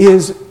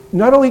is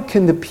not only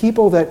can the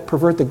people that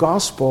pervert the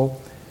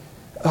gospel,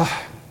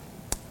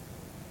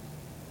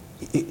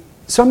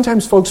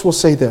 sometimes folks will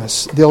say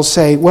this. They'll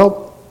say,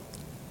 well,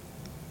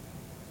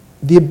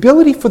 the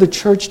ability for the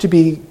church to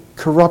be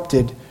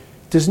corrupted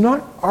does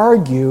not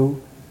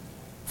argue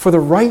for the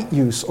right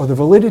use or the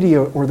validity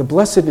or the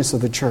blessedness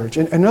of the church.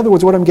 In other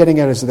words, what I'm getting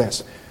at is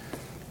this.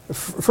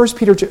 1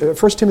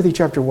 Timothy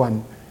chapter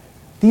 1,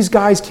 these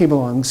guys came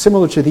along,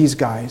 similar to these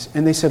guys,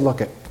 and they said,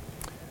 look,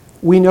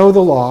 we know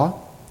the law.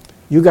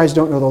 You guys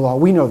don't know the law.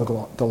 We know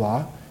the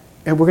law.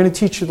 And we're going to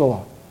teach you the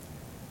law.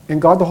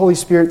 And God the Holy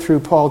Spirit through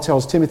Paul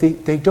tells Timothy,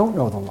 they don't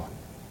know the law.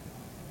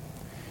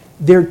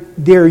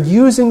 They're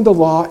using the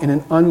law in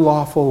an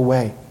unlawful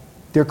way.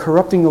 They're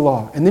corrupting the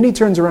law. And then he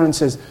turns around and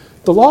says,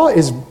 the law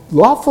is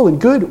lawful and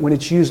good when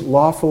it's used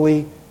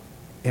lawfully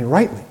and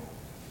rightly.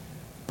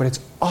 But it's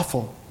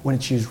awful when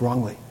it's used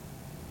wrongly.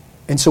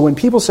 And so when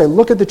people say,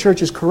 look at the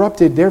church is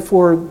corrupted,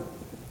 therefore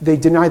they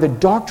deny the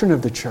doctrine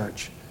of the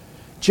church.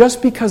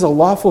 Just because a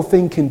lawful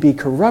thing can be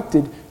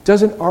corrupted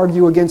doesn't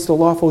argue against the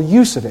lawful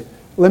use of it.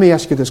 Let me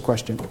ask you this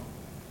question.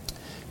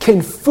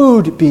 Can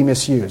food be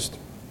misused?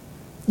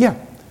 Yeah.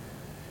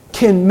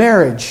 Can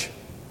marriage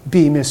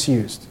be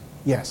misused?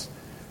 Yes.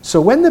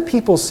 So when the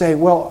people say,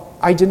 well,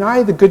 I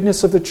deny the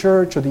goodness of the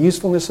church or the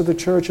usefulness of the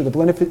church or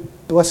the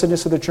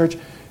blessedness of the church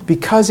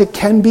because it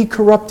can be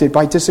corrupted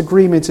by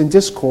disagreements and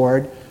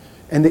discord,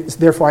 and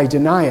therefore I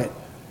deny it.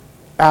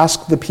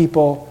 Ask the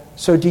people,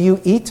 so do you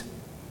eat?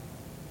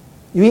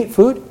 You eat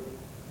food?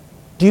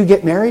 Do you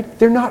get married?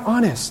 They're not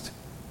honest.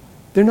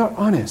 They're not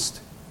honest.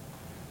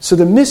 So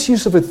the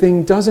misuse of a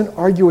thing doesn't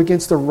argue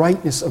against the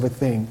rightness of a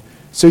thing.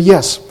 So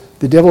yes,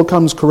 the devil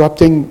comes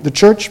corrupting the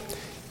church.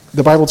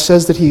 The Bible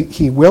says that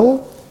he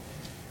will.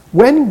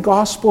 When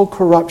gospel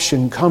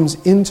corruption comes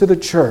into the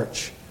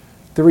church,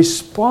 the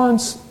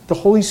response the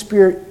Holy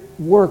Spirit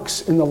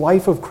works in the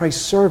life of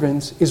Christ's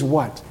servants is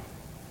what?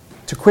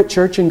 To quit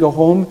church and go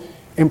home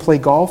and play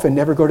golf and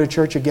never go to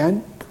church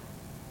again?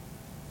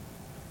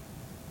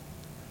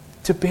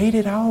 Debate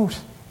it out.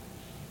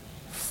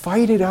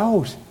 Fight it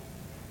out.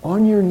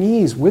 On your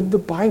knees with the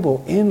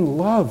Bible, in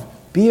love.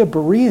 Be a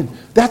Berean.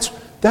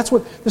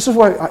 This is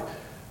why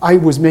I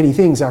was many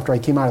things after I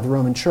came out of the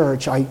Roman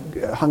Church. I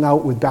hung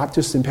out with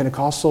Baptists and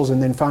Pentecostals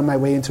and then found my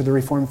way into the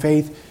Reformed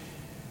faith.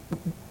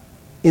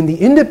 In the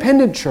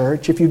independent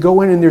church, if you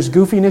go in and there's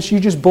goofiness,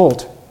 you just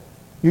bolt.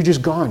 You're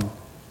just gone.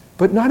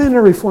 But not in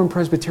a Reformed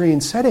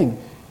Presbyterian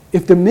setting.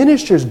 If the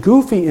minister's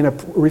goofy in a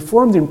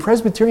Reformed and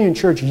Presbyterian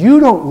church, you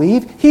don't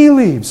leave, he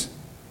leaves.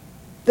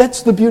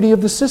 That's the beauty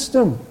of the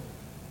system.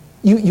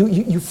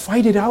 You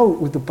fight it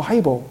out with the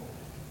Bible.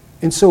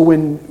 And so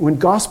when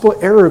gospel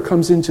error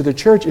comes into the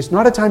church, it's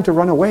not a time to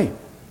run away.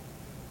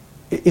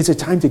 It's a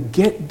time to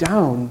get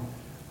down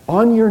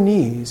on your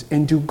knees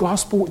and do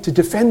gospel, to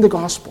defend the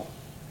gospel.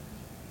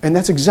 And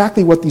that's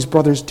exactly what these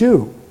brothers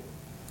do.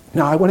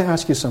 Now, I want to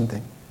ask you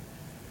something.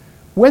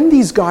 When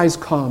these guys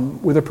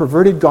come with a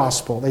perverted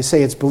gospel, they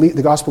say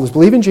the gospel is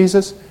believe in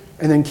Jesus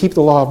and then keep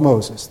the law of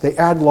Moses. They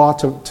add law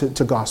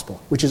to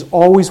gospel, which is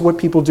always what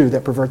people do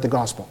that pervert the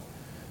gospel.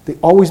 They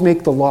always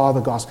make the law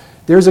the gospel.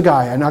 There's a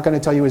guy, I'm not going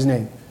to tell you his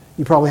name.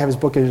 You probably have his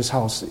book at his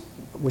house,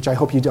 which I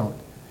hope you don't.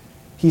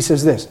 He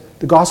says this,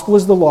 the gospel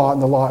is the law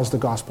and the law is the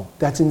gospel.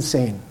 That's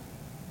insane.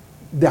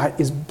 That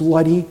is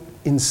bloody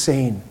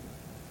insane.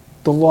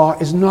 The law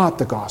is not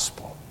the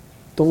gospel.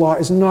 The law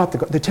is not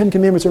the Ten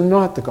Commandments are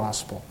not the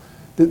gospel.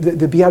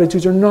 The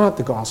Beatitudes are not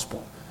the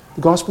gospel.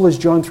 The gospel is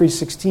John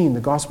 3:16.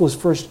 The gospel is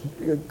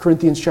 1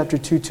 Corinthians chapter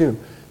 2:2.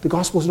 The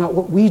gospel is not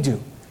what we do.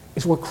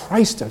 It's what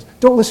Christ does.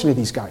 Don't listen to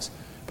these guys.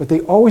 But they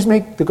always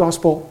make the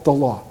gospel the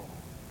law.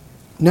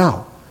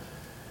 Now,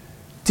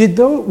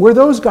 were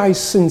those guys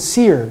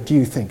sincere, do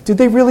you think? Did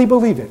they really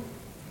believe it?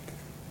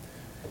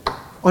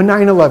 On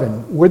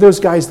 9/11, were those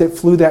guys that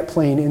flew that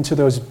plane into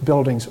those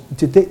buildings,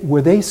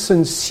 were they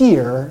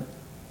sincere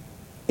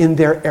in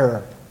their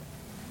error?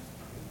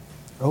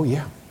 Oh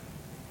yeah.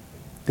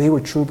 They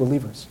were true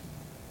believers.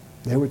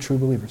 They were true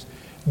believers.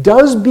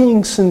 Does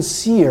being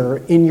sincere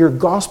in your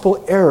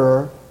gospel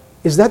error,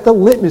 is that the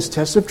litmus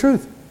test of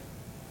truth?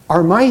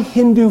 Are my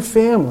Hindu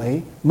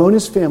family,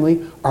 Mona's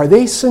family, are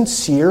they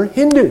sincere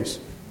Hindus?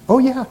 Oh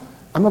yeah,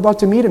 I'm about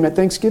to meet him at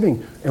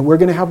Thanksgiving, and we're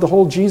going to have the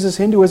whole Jesus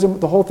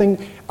Hinduism, the whole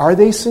thing. Are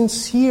they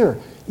sincere?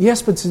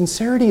 Yes, but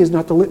sincerity is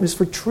not the litmus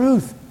for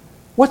truth.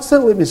 What's the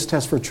litmus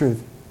test for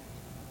truth?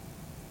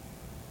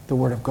 The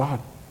Word of God.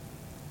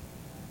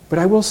 But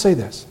I will say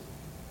this.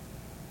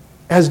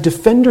 As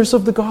defenders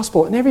of the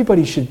gospel, and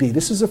everybody should be,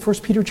 this is 1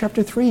 Peter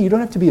chapter 3. You don't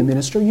have to be a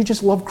minister. You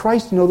just love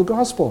Christ and know the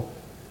gospel.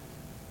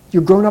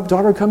 Your grown-up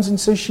daughter comes and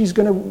says she's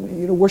going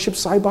to worship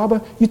Sai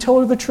Baba. You tell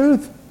her the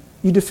truth.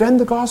 You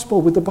defend the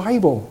gospel with the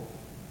Bible.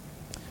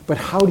 But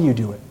how do you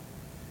do it?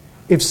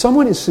 If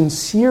someone is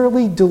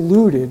sincerely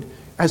deluded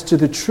as to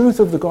the truth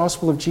of the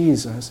gospel of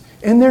Jesus,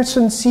 and they're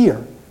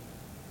sincere,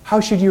 how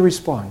should you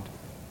respond?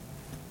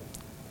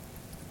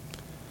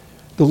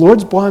 The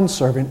Lord's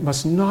bondservant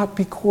must not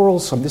be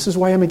quarrelsome. This is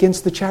why I'm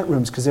against the chat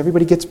rooms, because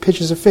everybody gets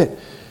pitches a fit.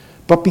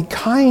 But be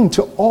kind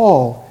to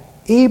all,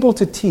 able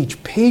to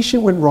teach,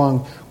 patient when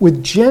wrong,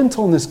 with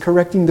gentleness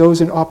correcting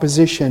those in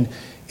opposition,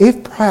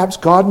 if perhaps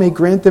God may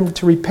grant them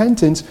to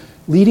repentance,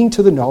 leading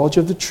to the knowledge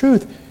of the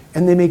truth,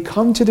 and they may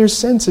come to their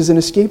senses and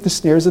escape the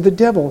snares of the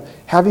devil,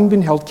 having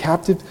been held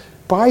captive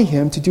by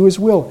him to do his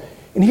will.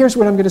 And here's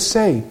what I'm going to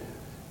say.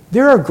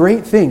 There are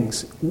great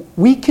things.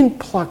 We can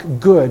pluck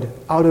good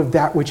out of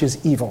that which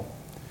is evil.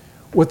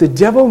 What the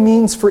devil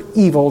means for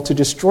evil to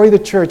destroy the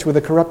church with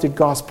a corrupted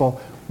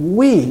gospel,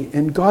 we,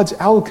 in God's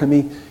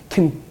alchemy,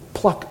 can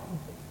pluck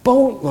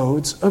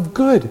boatloads of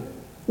good.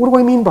 What do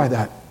I mean by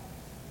that?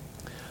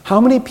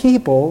 How many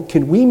people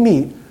can we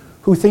meet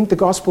who think the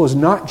gospel is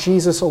not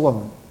Jesus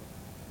alone?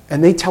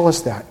 And they tell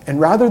us that.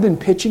 And rather than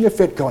pitching a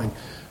fit going,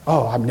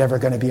 oh, I'm never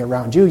going to be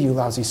around you, you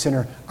lousy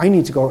sinner. I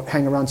need to go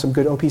hang around some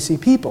good OPC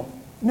people.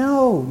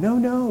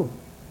 No.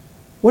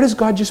 What has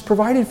God just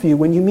provided for you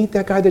when you meet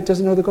that guy that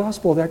doesn't know the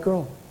gospel, that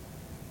girl?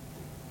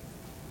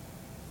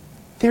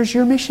 There's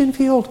your mission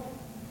field.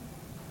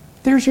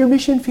 There's your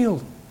mission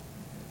field.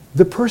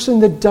 The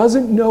person that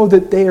doesn't know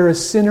that they are a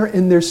sinner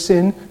in their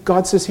sin,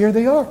 God says, here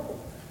they are.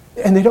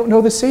 And they don't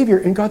know the Savior,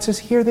 and God says,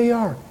 here they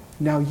are.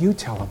 Now you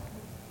tell them.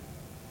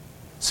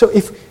 So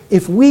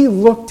if we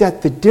looked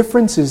at the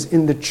differences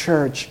in the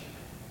church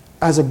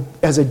as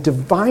a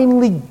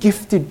divinely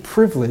gifted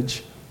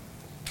privilege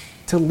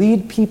to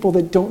lead people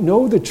that don't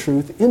know the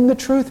truth in the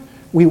truth,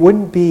 we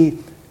wouldn't be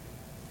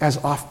as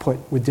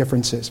off-put with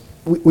differences.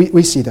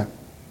 We see that.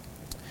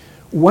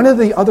 One of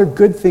the other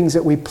good things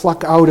that we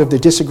pluck out of the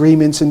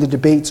disagreements and the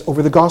debates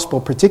over the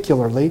gospel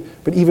particularly,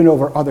 but even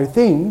over other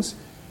things,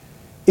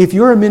 if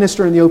you're a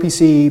minister in the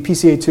OPC,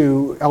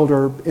 PCA2,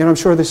 elder, and I'm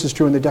sure this is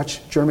true in the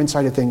Dutch-German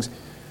side of things,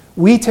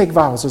 we take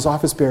vows as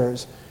office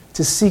bearers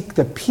to seek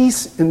the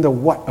peace in the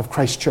what of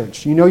Christ's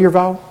church. You know your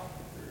vow?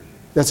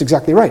 That's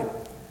exactly right.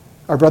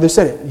 Our brother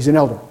said it. He's an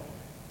elder.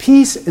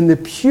 Peace in the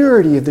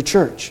purity of the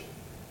church.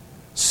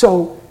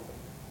 So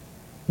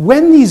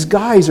when these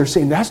guys are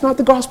saying, that's not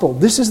the gospel,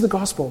 this is the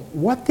gospel,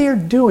 what they're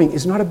doing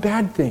is not a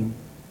bad thing.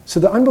 So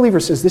the unbeliever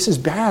says, this is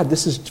bad,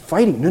 this is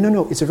fighting.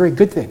 No, it's a very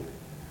good thing.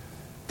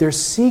 They're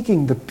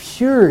seeking the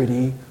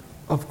purity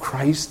of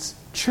Christ's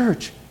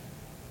church.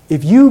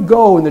 If you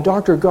go and the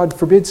doctor, God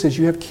forbid, says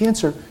you have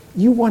cancer,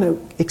 you want to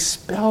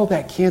expel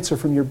that cancer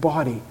from your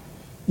body.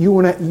 You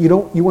want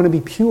to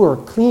be pure,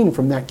 clean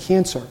from that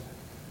cancer.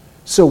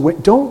 So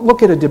don't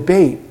look at a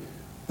debate,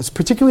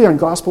 particularly on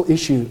gospel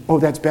issue, oh,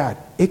 that's bad.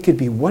 It could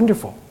be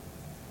wonderful.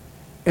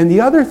 And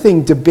the other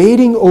thing,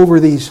 debating over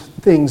these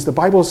things, the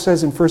Bible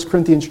says in 1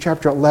 Corinthians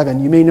chapter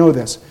 11, you may know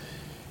this.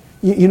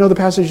 You know the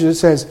passage that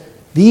says,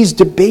 these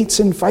debates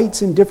and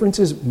fights and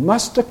differences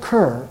must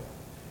occur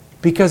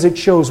because it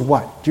shows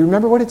what? Do you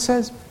remember what it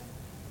says?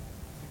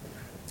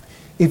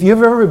 If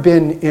you've ever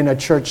been in a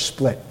church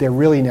split, they're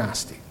really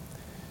nasty.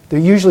 They're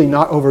usually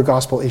not over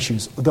gospel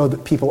issues, though the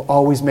people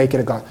always make it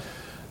a gospel.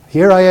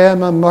 Here I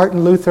am, I'm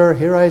Martin Luther,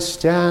 here I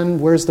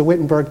stand, where's the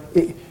Wittenberg?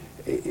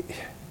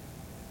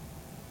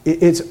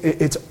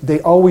 They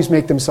always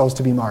make themselves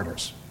to be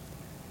martyrs,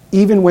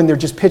 even when they're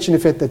just pitching a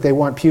fit that they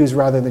want pews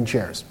rather than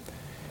chairs.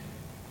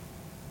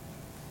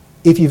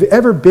 If you've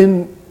ever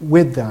been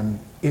with them,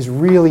 is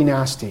really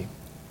nasty.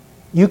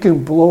 You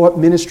can blow up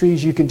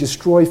ministries, you can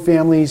destroy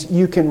families,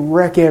 you can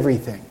wreck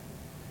everything.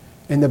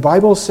 And the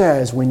Bible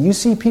says, when you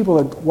see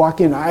people that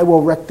walk in, I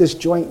will wreck this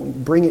joint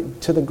and bring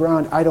it to the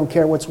ground, I don't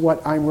care what's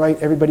what, I'm right,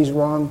 everybody's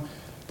wrong.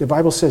 The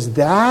Bible says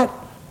that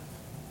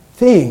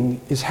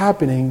thing is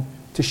happening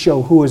to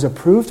show who is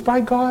approved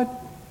by God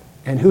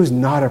and who's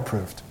not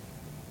approved.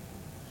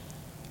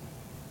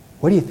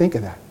 What do you think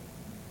of that?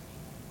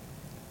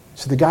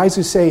 So the guys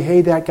who say,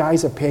 hey, that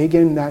guy's a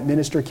pagan, that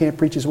minister can't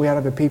preach his way out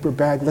of a paper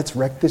bag, let's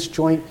wreck this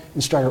joint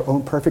and start our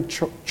own perfect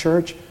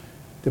church.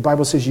 The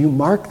Bible says you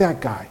mark that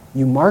guy,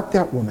 you mark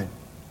that woman,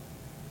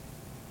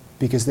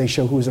 because they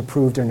show who's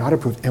approved or not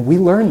approved. And we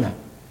learn that.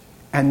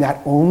 And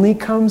that only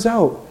comes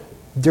out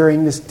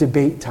during this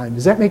debate time.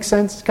 Does that make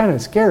sense? It's kind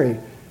of scary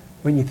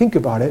when you think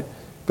about it,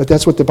 but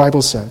that's what the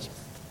Bible says.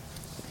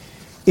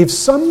 If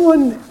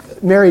someone,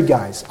 married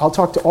guys, I'll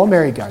talk to all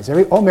married guys.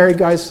 All married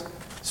guys,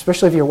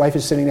 especially if your wife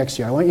is sitting next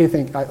to you. I want you to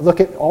think, look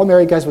at all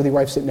married guys with your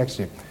wife sitting next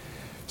to you.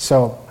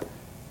 So,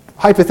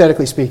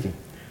 hypothetically speaking,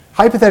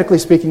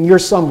 you're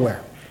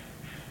somewhere,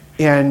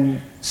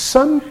 and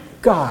some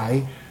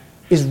guy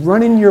is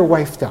running your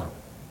wife down.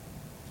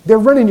 They're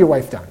running your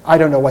wife down. I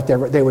don't know what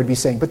they would be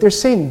saying, but they're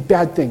saying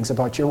bad things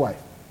about your wife.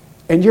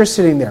 And you're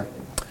sitting there.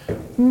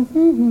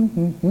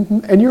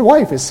 And your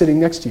wife is sitting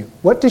next to you.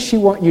 What does she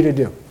want you to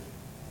do?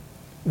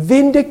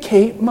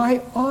 Vindicate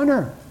my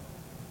honor.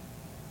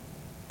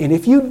 And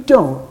if you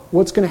don't,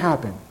 what's going to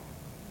happen?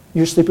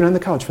 You're sleeping on the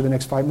couch for the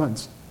next 5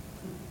 months.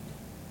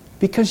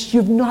 Because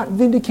you've not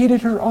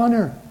vindicated her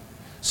honor.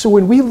 So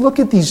when we look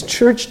at these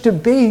church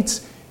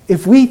debates,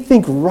 if we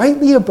think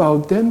rightly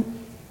about them,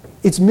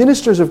 it's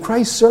ministers of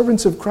Christ,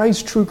 servants of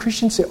Christ, true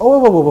Christians say,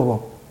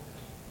 whoa.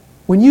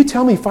 When you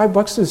tell me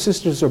 $5 to the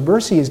Sisters of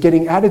Mercy is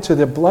getting added to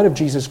the blood of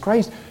Jesus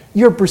Christ,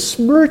 you're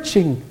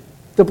besmirching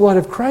the blood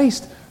of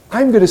Christ.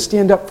 I'm going to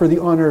stand up for the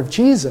honor of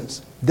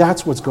Jesus.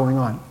 That's what's going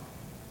on.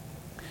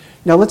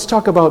 Now let's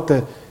talk about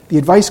the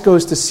advice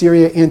goes to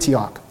Syria,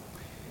 Antioch.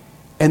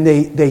 And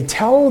they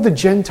tell the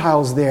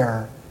Gentiles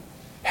there,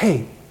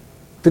 hey,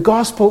 the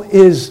gospel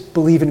is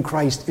believe in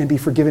Christ and be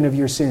forgiven of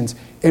your sins.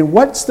 And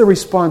what's the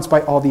response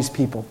by all these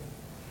people?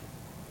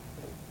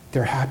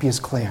 They're happy as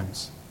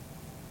clams.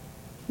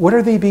 What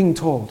are they being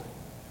told?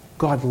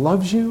 God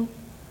loves you.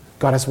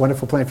 God has a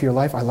wonderful plan for your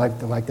life. I like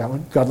that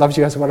one. God loves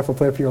you, has a wonderful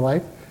plan for your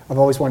life. I've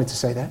always wanted to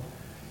say that.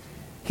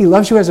 He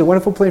loves you, has a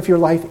wonderful plan for your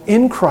life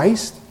in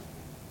Christ.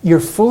 You're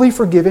fully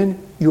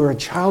forgiven. You're a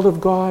child of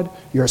God.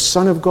 You're a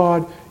son of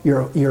God.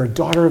 You're a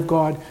daughter of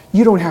God.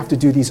 You don't have to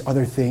do these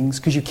other things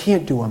because you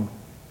can't do them.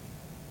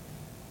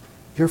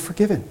 You're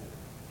forgiven.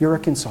 You're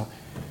reconciled.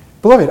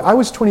 Beloved, I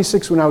was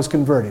 26 when I was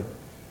converted.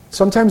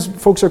 Sometimes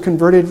folks are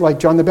converted like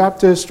John the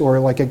Baptist or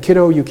like a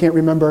kiddo you can't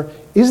remember.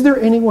 Is there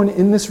anyone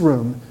in this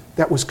room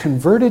that was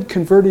converted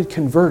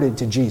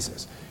to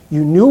Jesus?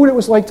 You knew what it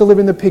was like to live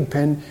in the pig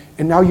pen,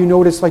 and now you know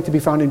what it's like to be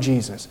found in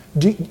Jesus.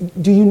 Do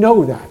you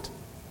know that?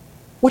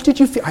 What did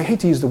you feel? I hate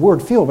to use the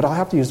word feel, but I'll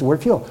have to use the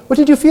word feel. What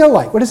did you feel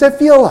like? What does that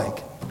feel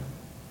like?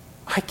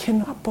 I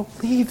cannot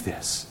believe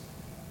this.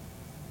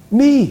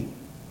 Me,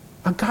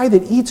 a guy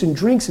that eats and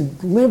drinks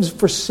and lives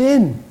for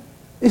sin,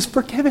 is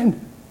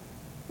forgiven.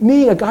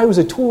 Me, a guy who was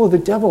a tool of the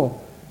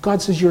devil,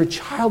 God says you're a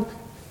child.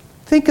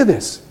 Think of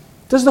this.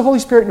 Does the Holy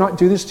Spirit not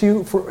do this to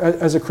you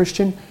as a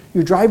Christian?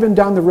 You're driving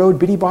down the road,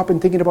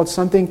 bitty-bopping, thinking about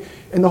something,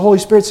 and the Holy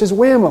Spirit says,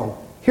 whammo,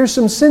 here's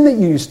some sin that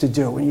you used to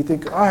do. And you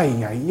think,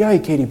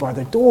 ay, Katie, bar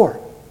the door.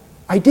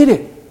 I did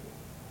it.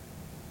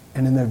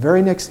 And in the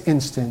very next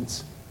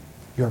instance,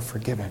 you're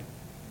forgiven.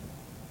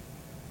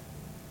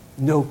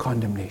 No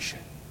condemnation.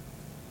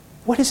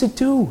 What does it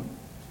do?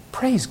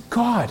 Praise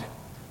God.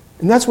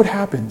 And that's what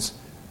happens.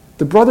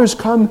 The brothers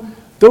come,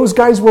 those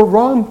guys were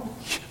wrong,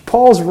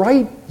 Paul's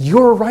right,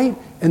 you're right,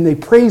 and they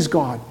praise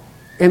God.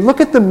 And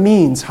look at the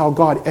means how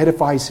God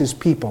edifies his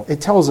people.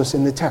 It tells us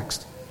in the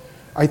text.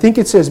 I think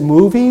it says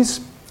movies,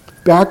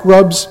 back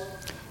rubs,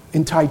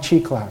 and Tai Chi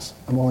class.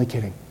 I'm only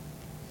kidding.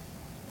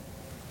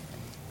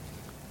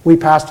 We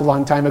passed a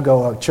long time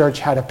ago, a church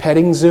had a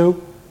petting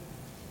zoo,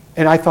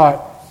 and I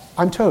thought,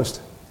 I'm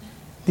toast.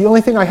 The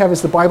only thing I have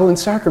is the Bible and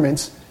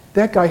sacraments.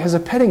 That guy has a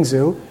petting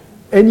zoo,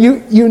 and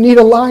you need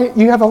a line.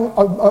 You have a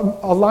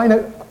line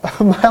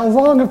a mile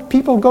long of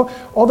people go.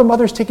 All the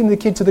mothers taking the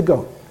kid to the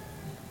goat.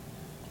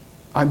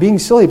 I'm being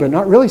silly, but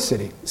not really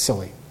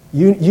silly.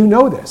 You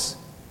know this.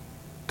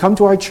 Come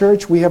to our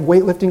church. We have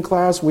weightlifting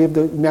class. We have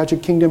the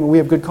Magic Kingdom, and we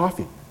have good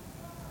coffee.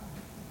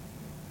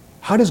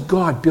 How does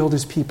God build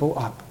his people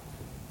up?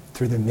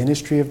 Through the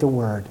ministry of the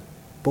word.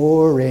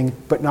 Boring,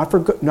 but not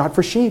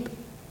for sheep.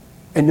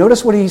 And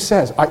notice what he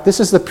says. This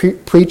is the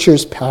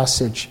preacher's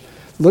passage.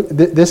 Look,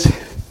 this.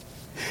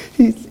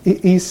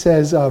 He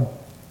says.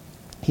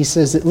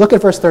 Look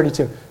at verse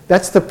 32.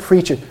 That's the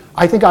preacher.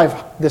 I think I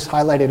have this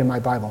highlighted in my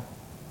Bible.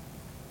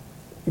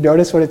 You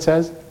notice what it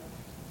says?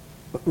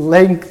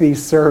 Lengthy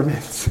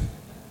sermons.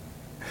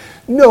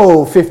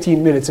 No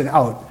 15 minutes and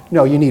out.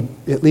 No, you need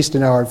at least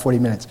an hour and 40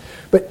 minutes.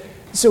 But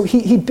so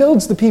he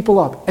builds the people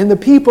up, and the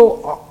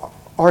people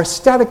are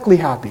ecstatically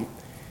happy.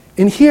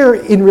 And here,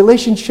 in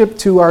relationship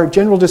to our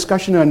general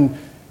discussion on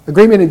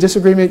agreement and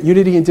disagreement,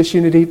 unity and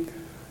disunity,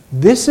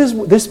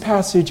 this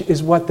passage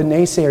is what the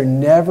naysayer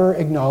never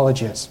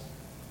acknowledges.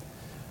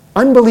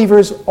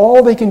 Unbelievers,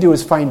 all they can do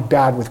is find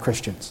bad with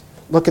Christians.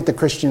 Look at the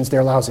Christians,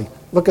 they're lousy.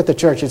 Look at the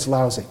church, it's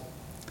lousy.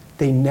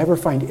 They never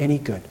find any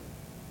good.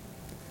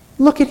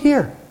 Look at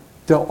here.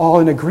 They're all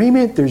in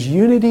agreement, there's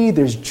unity,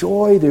 there's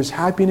joy, there's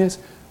happiness.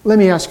 Let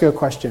me ask you a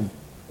question.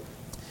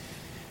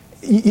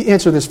 You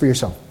answer this for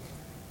yourself.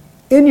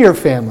 In your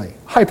family,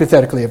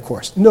 hypothetically of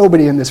course,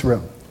 nobody in this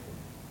room,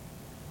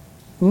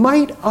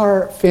 might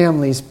our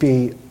families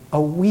be a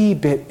wee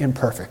bit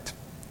imperfect?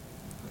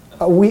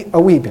 A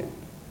wee bit.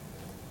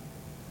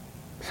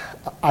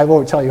 I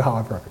won't tell you how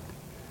imperfect.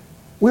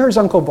 Where's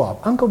Uncle Bob?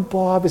 Uncle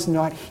Bob is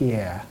not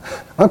here.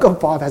 Uncle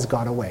Bob has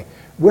gone away.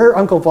 Where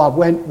Uncle Bob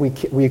went,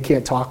 we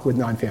can't talk with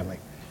non-family.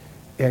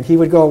 And he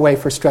would go away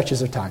for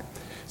stretches of time.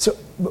 So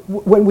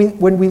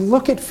when we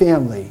look at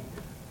family,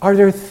 are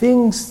there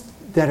things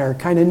that are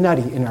kind of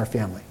nutty in our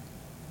family?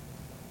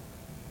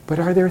 But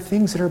are there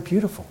things that are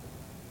beautiful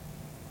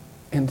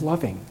and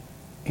loving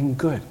and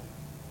good?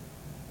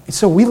 And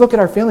so we look at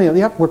our family and,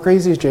 yep, we're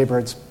crazy as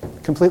jaybirds,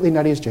 completely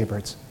nutty as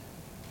jaybirds.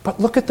 But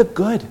look at the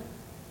good.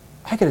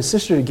 I got a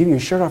sister to give you a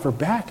shirt off her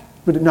back,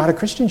 but not a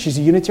Christian. She's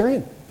a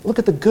Unitarian. Look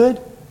at the good.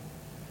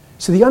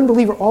 So the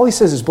unbeliever, all he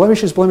says is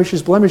blemishes,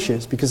 blemishes,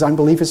 blemishes, because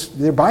unbelievers,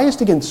 they're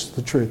biased against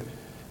the truth.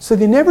 So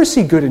they never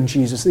see good in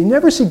Jesus. They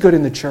never see good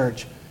in the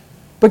church.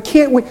 But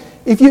can't we,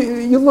 if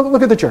you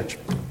look at the church.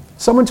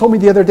 Someone told me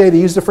the other day, they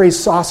used the phrase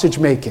sausage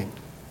making.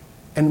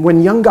 And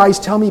when young guys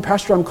tell me,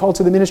 Pastor, I'm called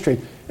to the ministry,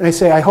 and I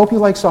say, I hope you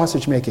like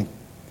sausage making.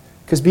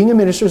 Because being a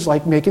minister is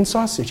like making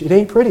sausage. It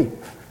ain't pretty.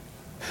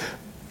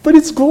 But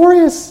it's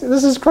glorious.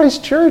 This is Christ's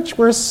church.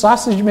 We're a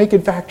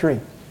sausage-making factory.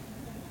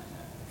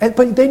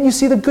 But then you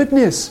see the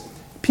goodness.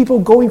 People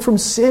going from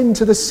sin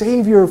to the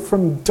Savior,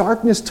 from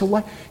darkness to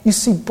light. You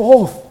see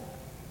both.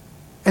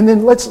 And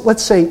then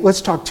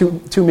let's talk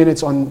two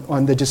minutes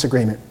on the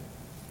disagreement.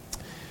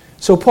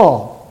 So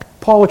Paul,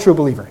 a true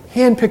believer,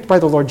 handpicked by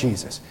the Lord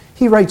Jesus.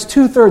 He writes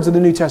 2/3 of the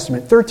New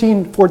Testament,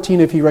 13, 14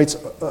 if he writes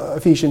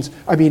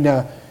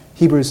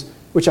Hebrews,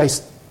 which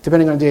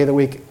depending on the day of the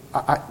week,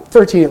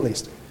 13 at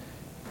least.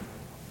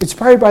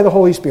 Inspired by the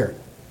Holy Spirit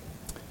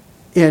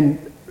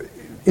and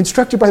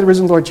instructed by the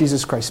risen Lord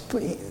Jesus Christ.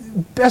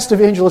 Best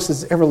evangelist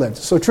that's ever lived.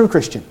 So true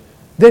Christian.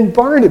 Then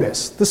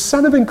Barnabas, the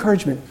son of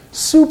encouragement,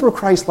 super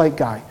Christ-like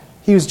guy.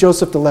 He was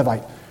Joseph the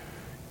Levite.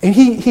 And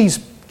he's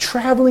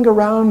traveling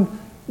around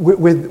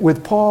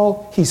with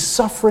Paul. He's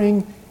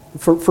suffering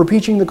for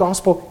preaching the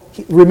gospel.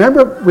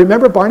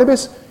 Remember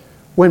Barnabas?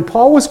 When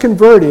Paul was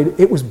converted,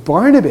 it was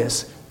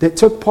Barnabas that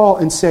took Paul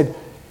and said,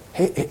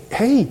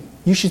 hey,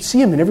 you should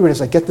see him. And everybody's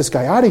like, get this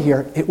guy out of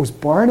here. It was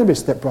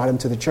Barnabas that brought him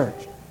to the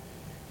church.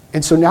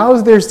 And so now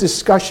there's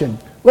discussion.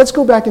 Let's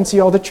go back and see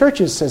all the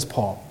churches, says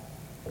Paul.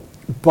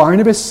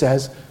 Barnabas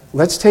says,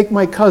 let's take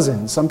my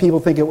cousin. Some people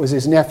think it was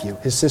his nephew,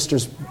 his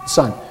sister's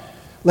son.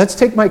 Let's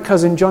take my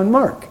cousin John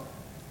Mark.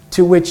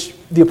 To which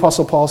the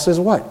Apostle Paul says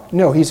what?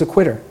 No, he's a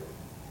quitter.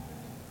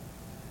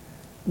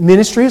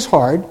 Ministry is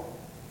hard,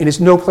 and it's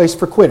no place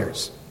for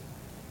quitters.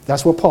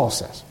 That's what Paul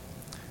says.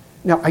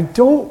 Now, I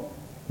don't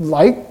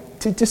like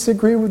to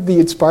disagree with the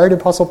inspired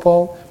Apostle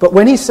Paul, but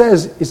when he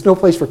says it's no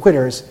place for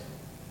quitters,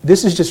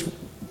 this is just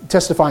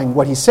testifying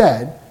what he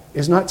said,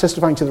 is not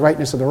testifying to the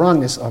rightness or the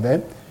wrongness of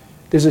it.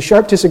 There's a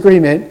sharp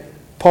disagreement.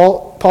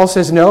 Paul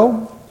says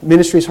no,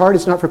 ministry is hard,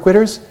 it's not for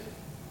quitters.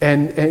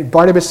 And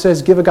Barnabas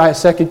says, give a guy a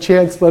second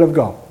chance, let him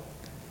go.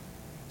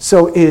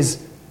 So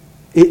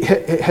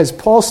has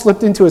Paul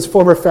slipped into his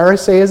former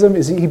Pharisaism?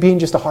 Is he being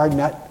just a hard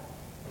nut?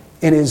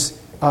 And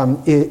is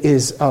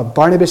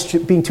Barnabas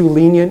being too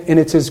lenient? And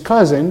it's his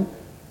cousin.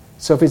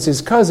 So if it's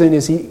his cousin,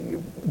 is he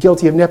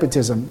guilty of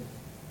nepotism?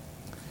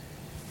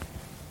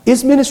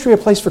 Is ministry a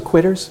place for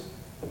quitters?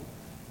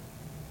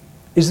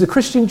 Is the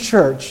Christian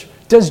church,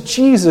 does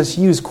Jesus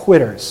use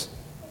quitters?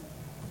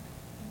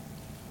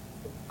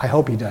 I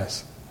hope he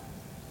does.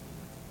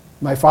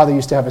 My father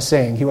used to have a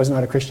saying, he was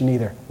not a Christian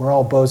either, we're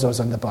all bozos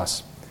on the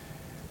bus.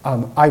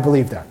 I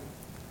believe that.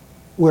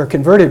 We're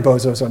converted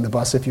bozos on the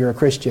bus if you're a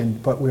Christian,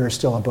 but we're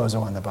still a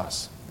bozo on the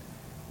bus.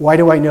 Why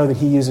do I know that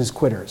he uses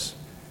quitters?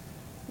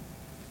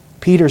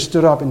 Peter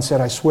stood up and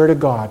said, I swear to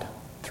God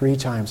 3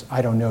 times,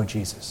 I don't know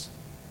Jesus.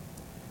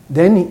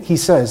 Then he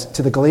says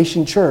to the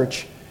Galatian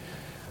church,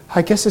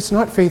 I guess it's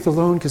not faith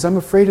alone because I'm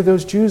afraid of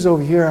those Jews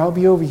over here. I'll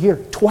be over here.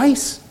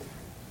 Twice.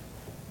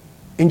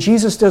 And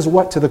Jesus does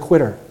what to the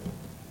quitter?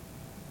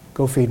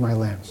 Go feed my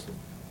lambs.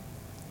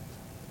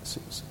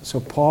 So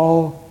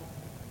Paul's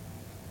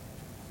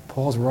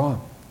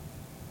wrong.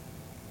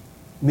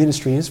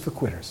 Ministry is for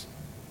quitters.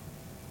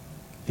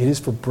 It is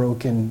for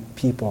broken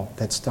people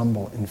that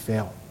stumble and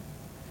fail.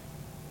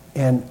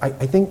 And I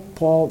think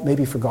Paul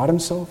maybe forgot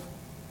himself.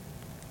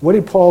 What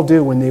did Paul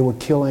do when they were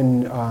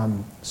killing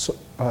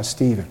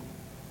Stephen?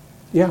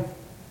 Yeah,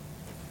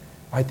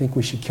 I think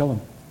we should kill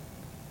him.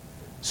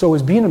 So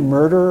is being a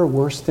murderer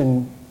worse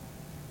than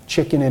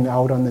chickening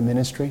out on the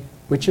ministry?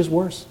 Which is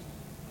worse?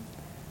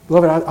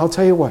 Beloved, I'll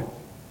tell you what.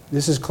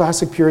 This is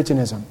classic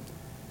Puritanism.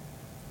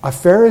 A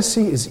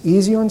Pharisee is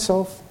easy on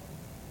self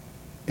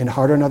and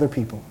hard on other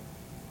people.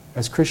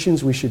 As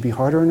Christians, we should be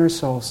harder on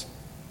ourselves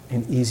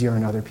and easier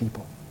on other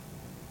people.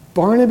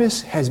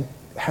 Barnabas has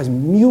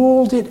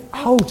muled it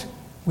out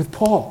with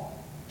Paul.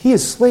 He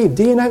is slaved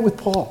day and night with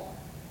Paul.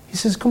 He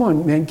says, come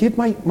on, man, give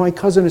my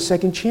cousin a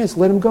second chance.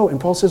 Let him go.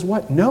 And Paul says,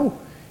 what? No.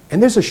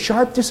 And there's a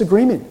sharp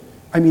disagreement.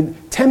 I mean,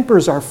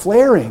 tempers are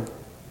flaring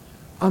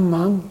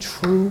among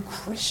true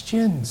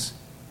Christians.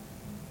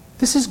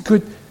 This is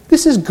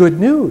good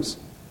news.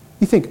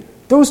 You think,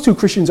 those 2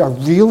 Christians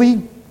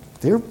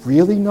they're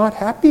really not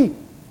happy.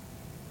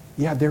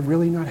 Yeah, they're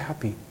really not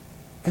happy.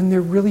 And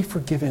they're really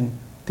forgiven.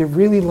 They're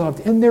really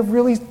loved. And they're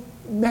really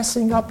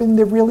messing up and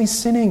they're really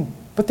sinning.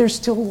 But they're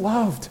still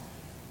loved.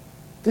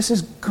 This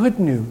is good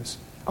news.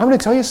 I'm going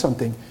to tell you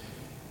something.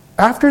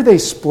 After they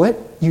split,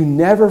 you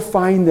never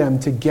find them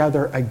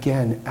together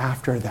again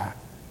after that.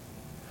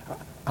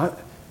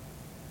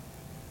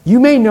 You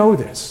may know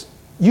this.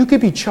 You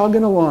could be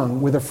chugging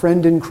along with a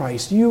friend in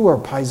Christ. You are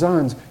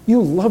paisans.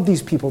 You love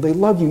these people. They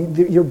love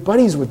you. You're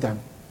buddies with them.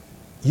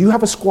 You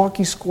have a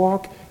squawky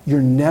squawk.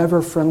 You're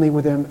never friendly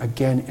with them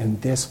again in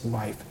this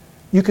life.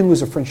 You can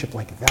lose a friendship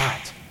like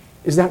that.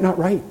 Is that not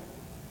right?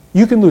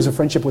 You can lose a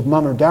friendship with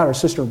mom or dad or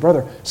sister or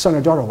brother, son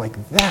or daughter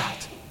like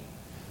that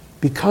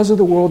because of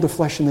the world, the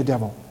flesh, and the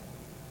devil.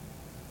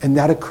 And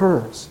that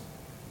occurs.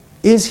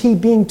 Is he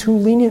being too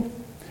lenient?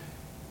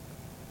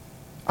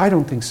 I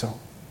don't think so.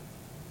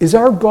 Is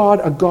our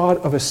God a God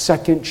of a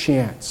second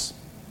chance?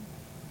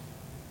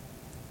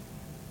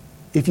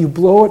 If you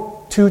blow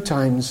it 2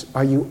 times,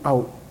 are you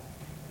out?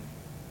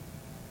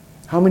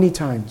 How many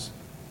times?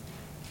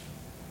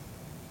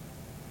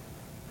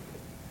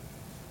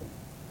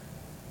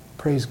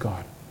 Praise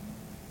God.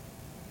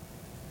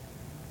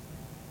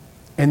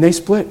 And they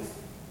split.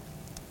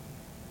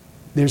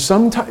 There's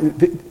some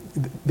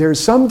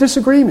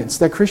disagreements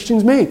that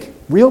Christians make.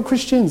 Real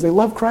Christians, they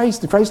love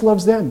Christ, and Christ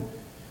loves them.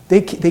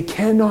 They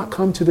cannot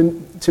come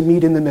to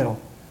meet in the middle.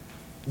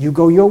 You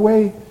go your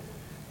way,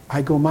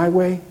 I go my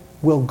way.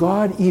 Will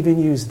God even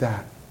use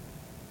that?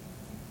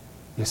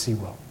 Yes, he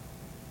will.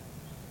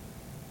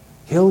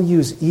 He'll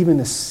use even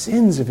the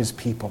sins of his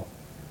people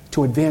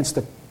to advance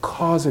the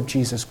cause of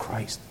Jesus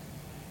Christ.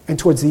 And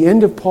towards the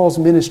end of Paul's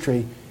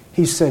ministry,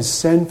 he says,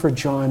 send for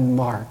John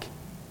Mark.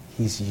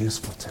 He's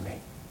useful to me.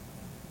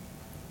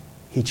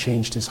 He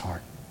changed his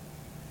heart.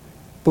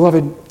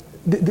 Beloved,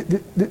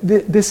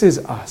 this is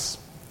us.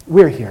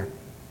 We're here.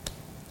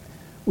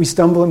 We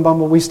stumble and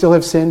bumble. We still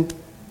have sin.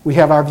 We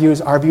have our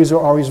views. Our views are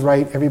always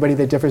right. Everybody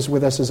that differs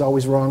with us is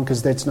always wrong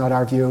because that's not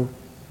our view.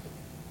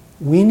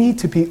 We need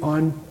to be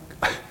on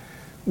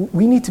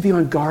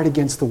guard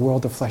against the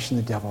world, the flesh, and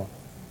the devil.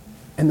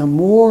 And the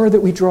more that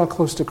we draw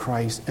close to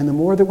Christ, and the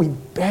more that we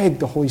beg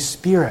the Holy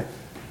Spirit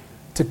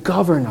to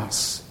govern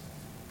us,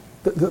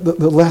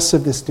 the less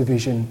of this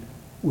division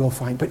we'll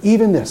find. But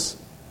even this,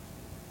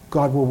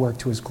 God will work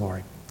to his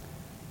glory.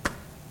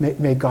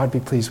 May God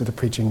be pleased with the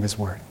preaching of his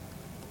word.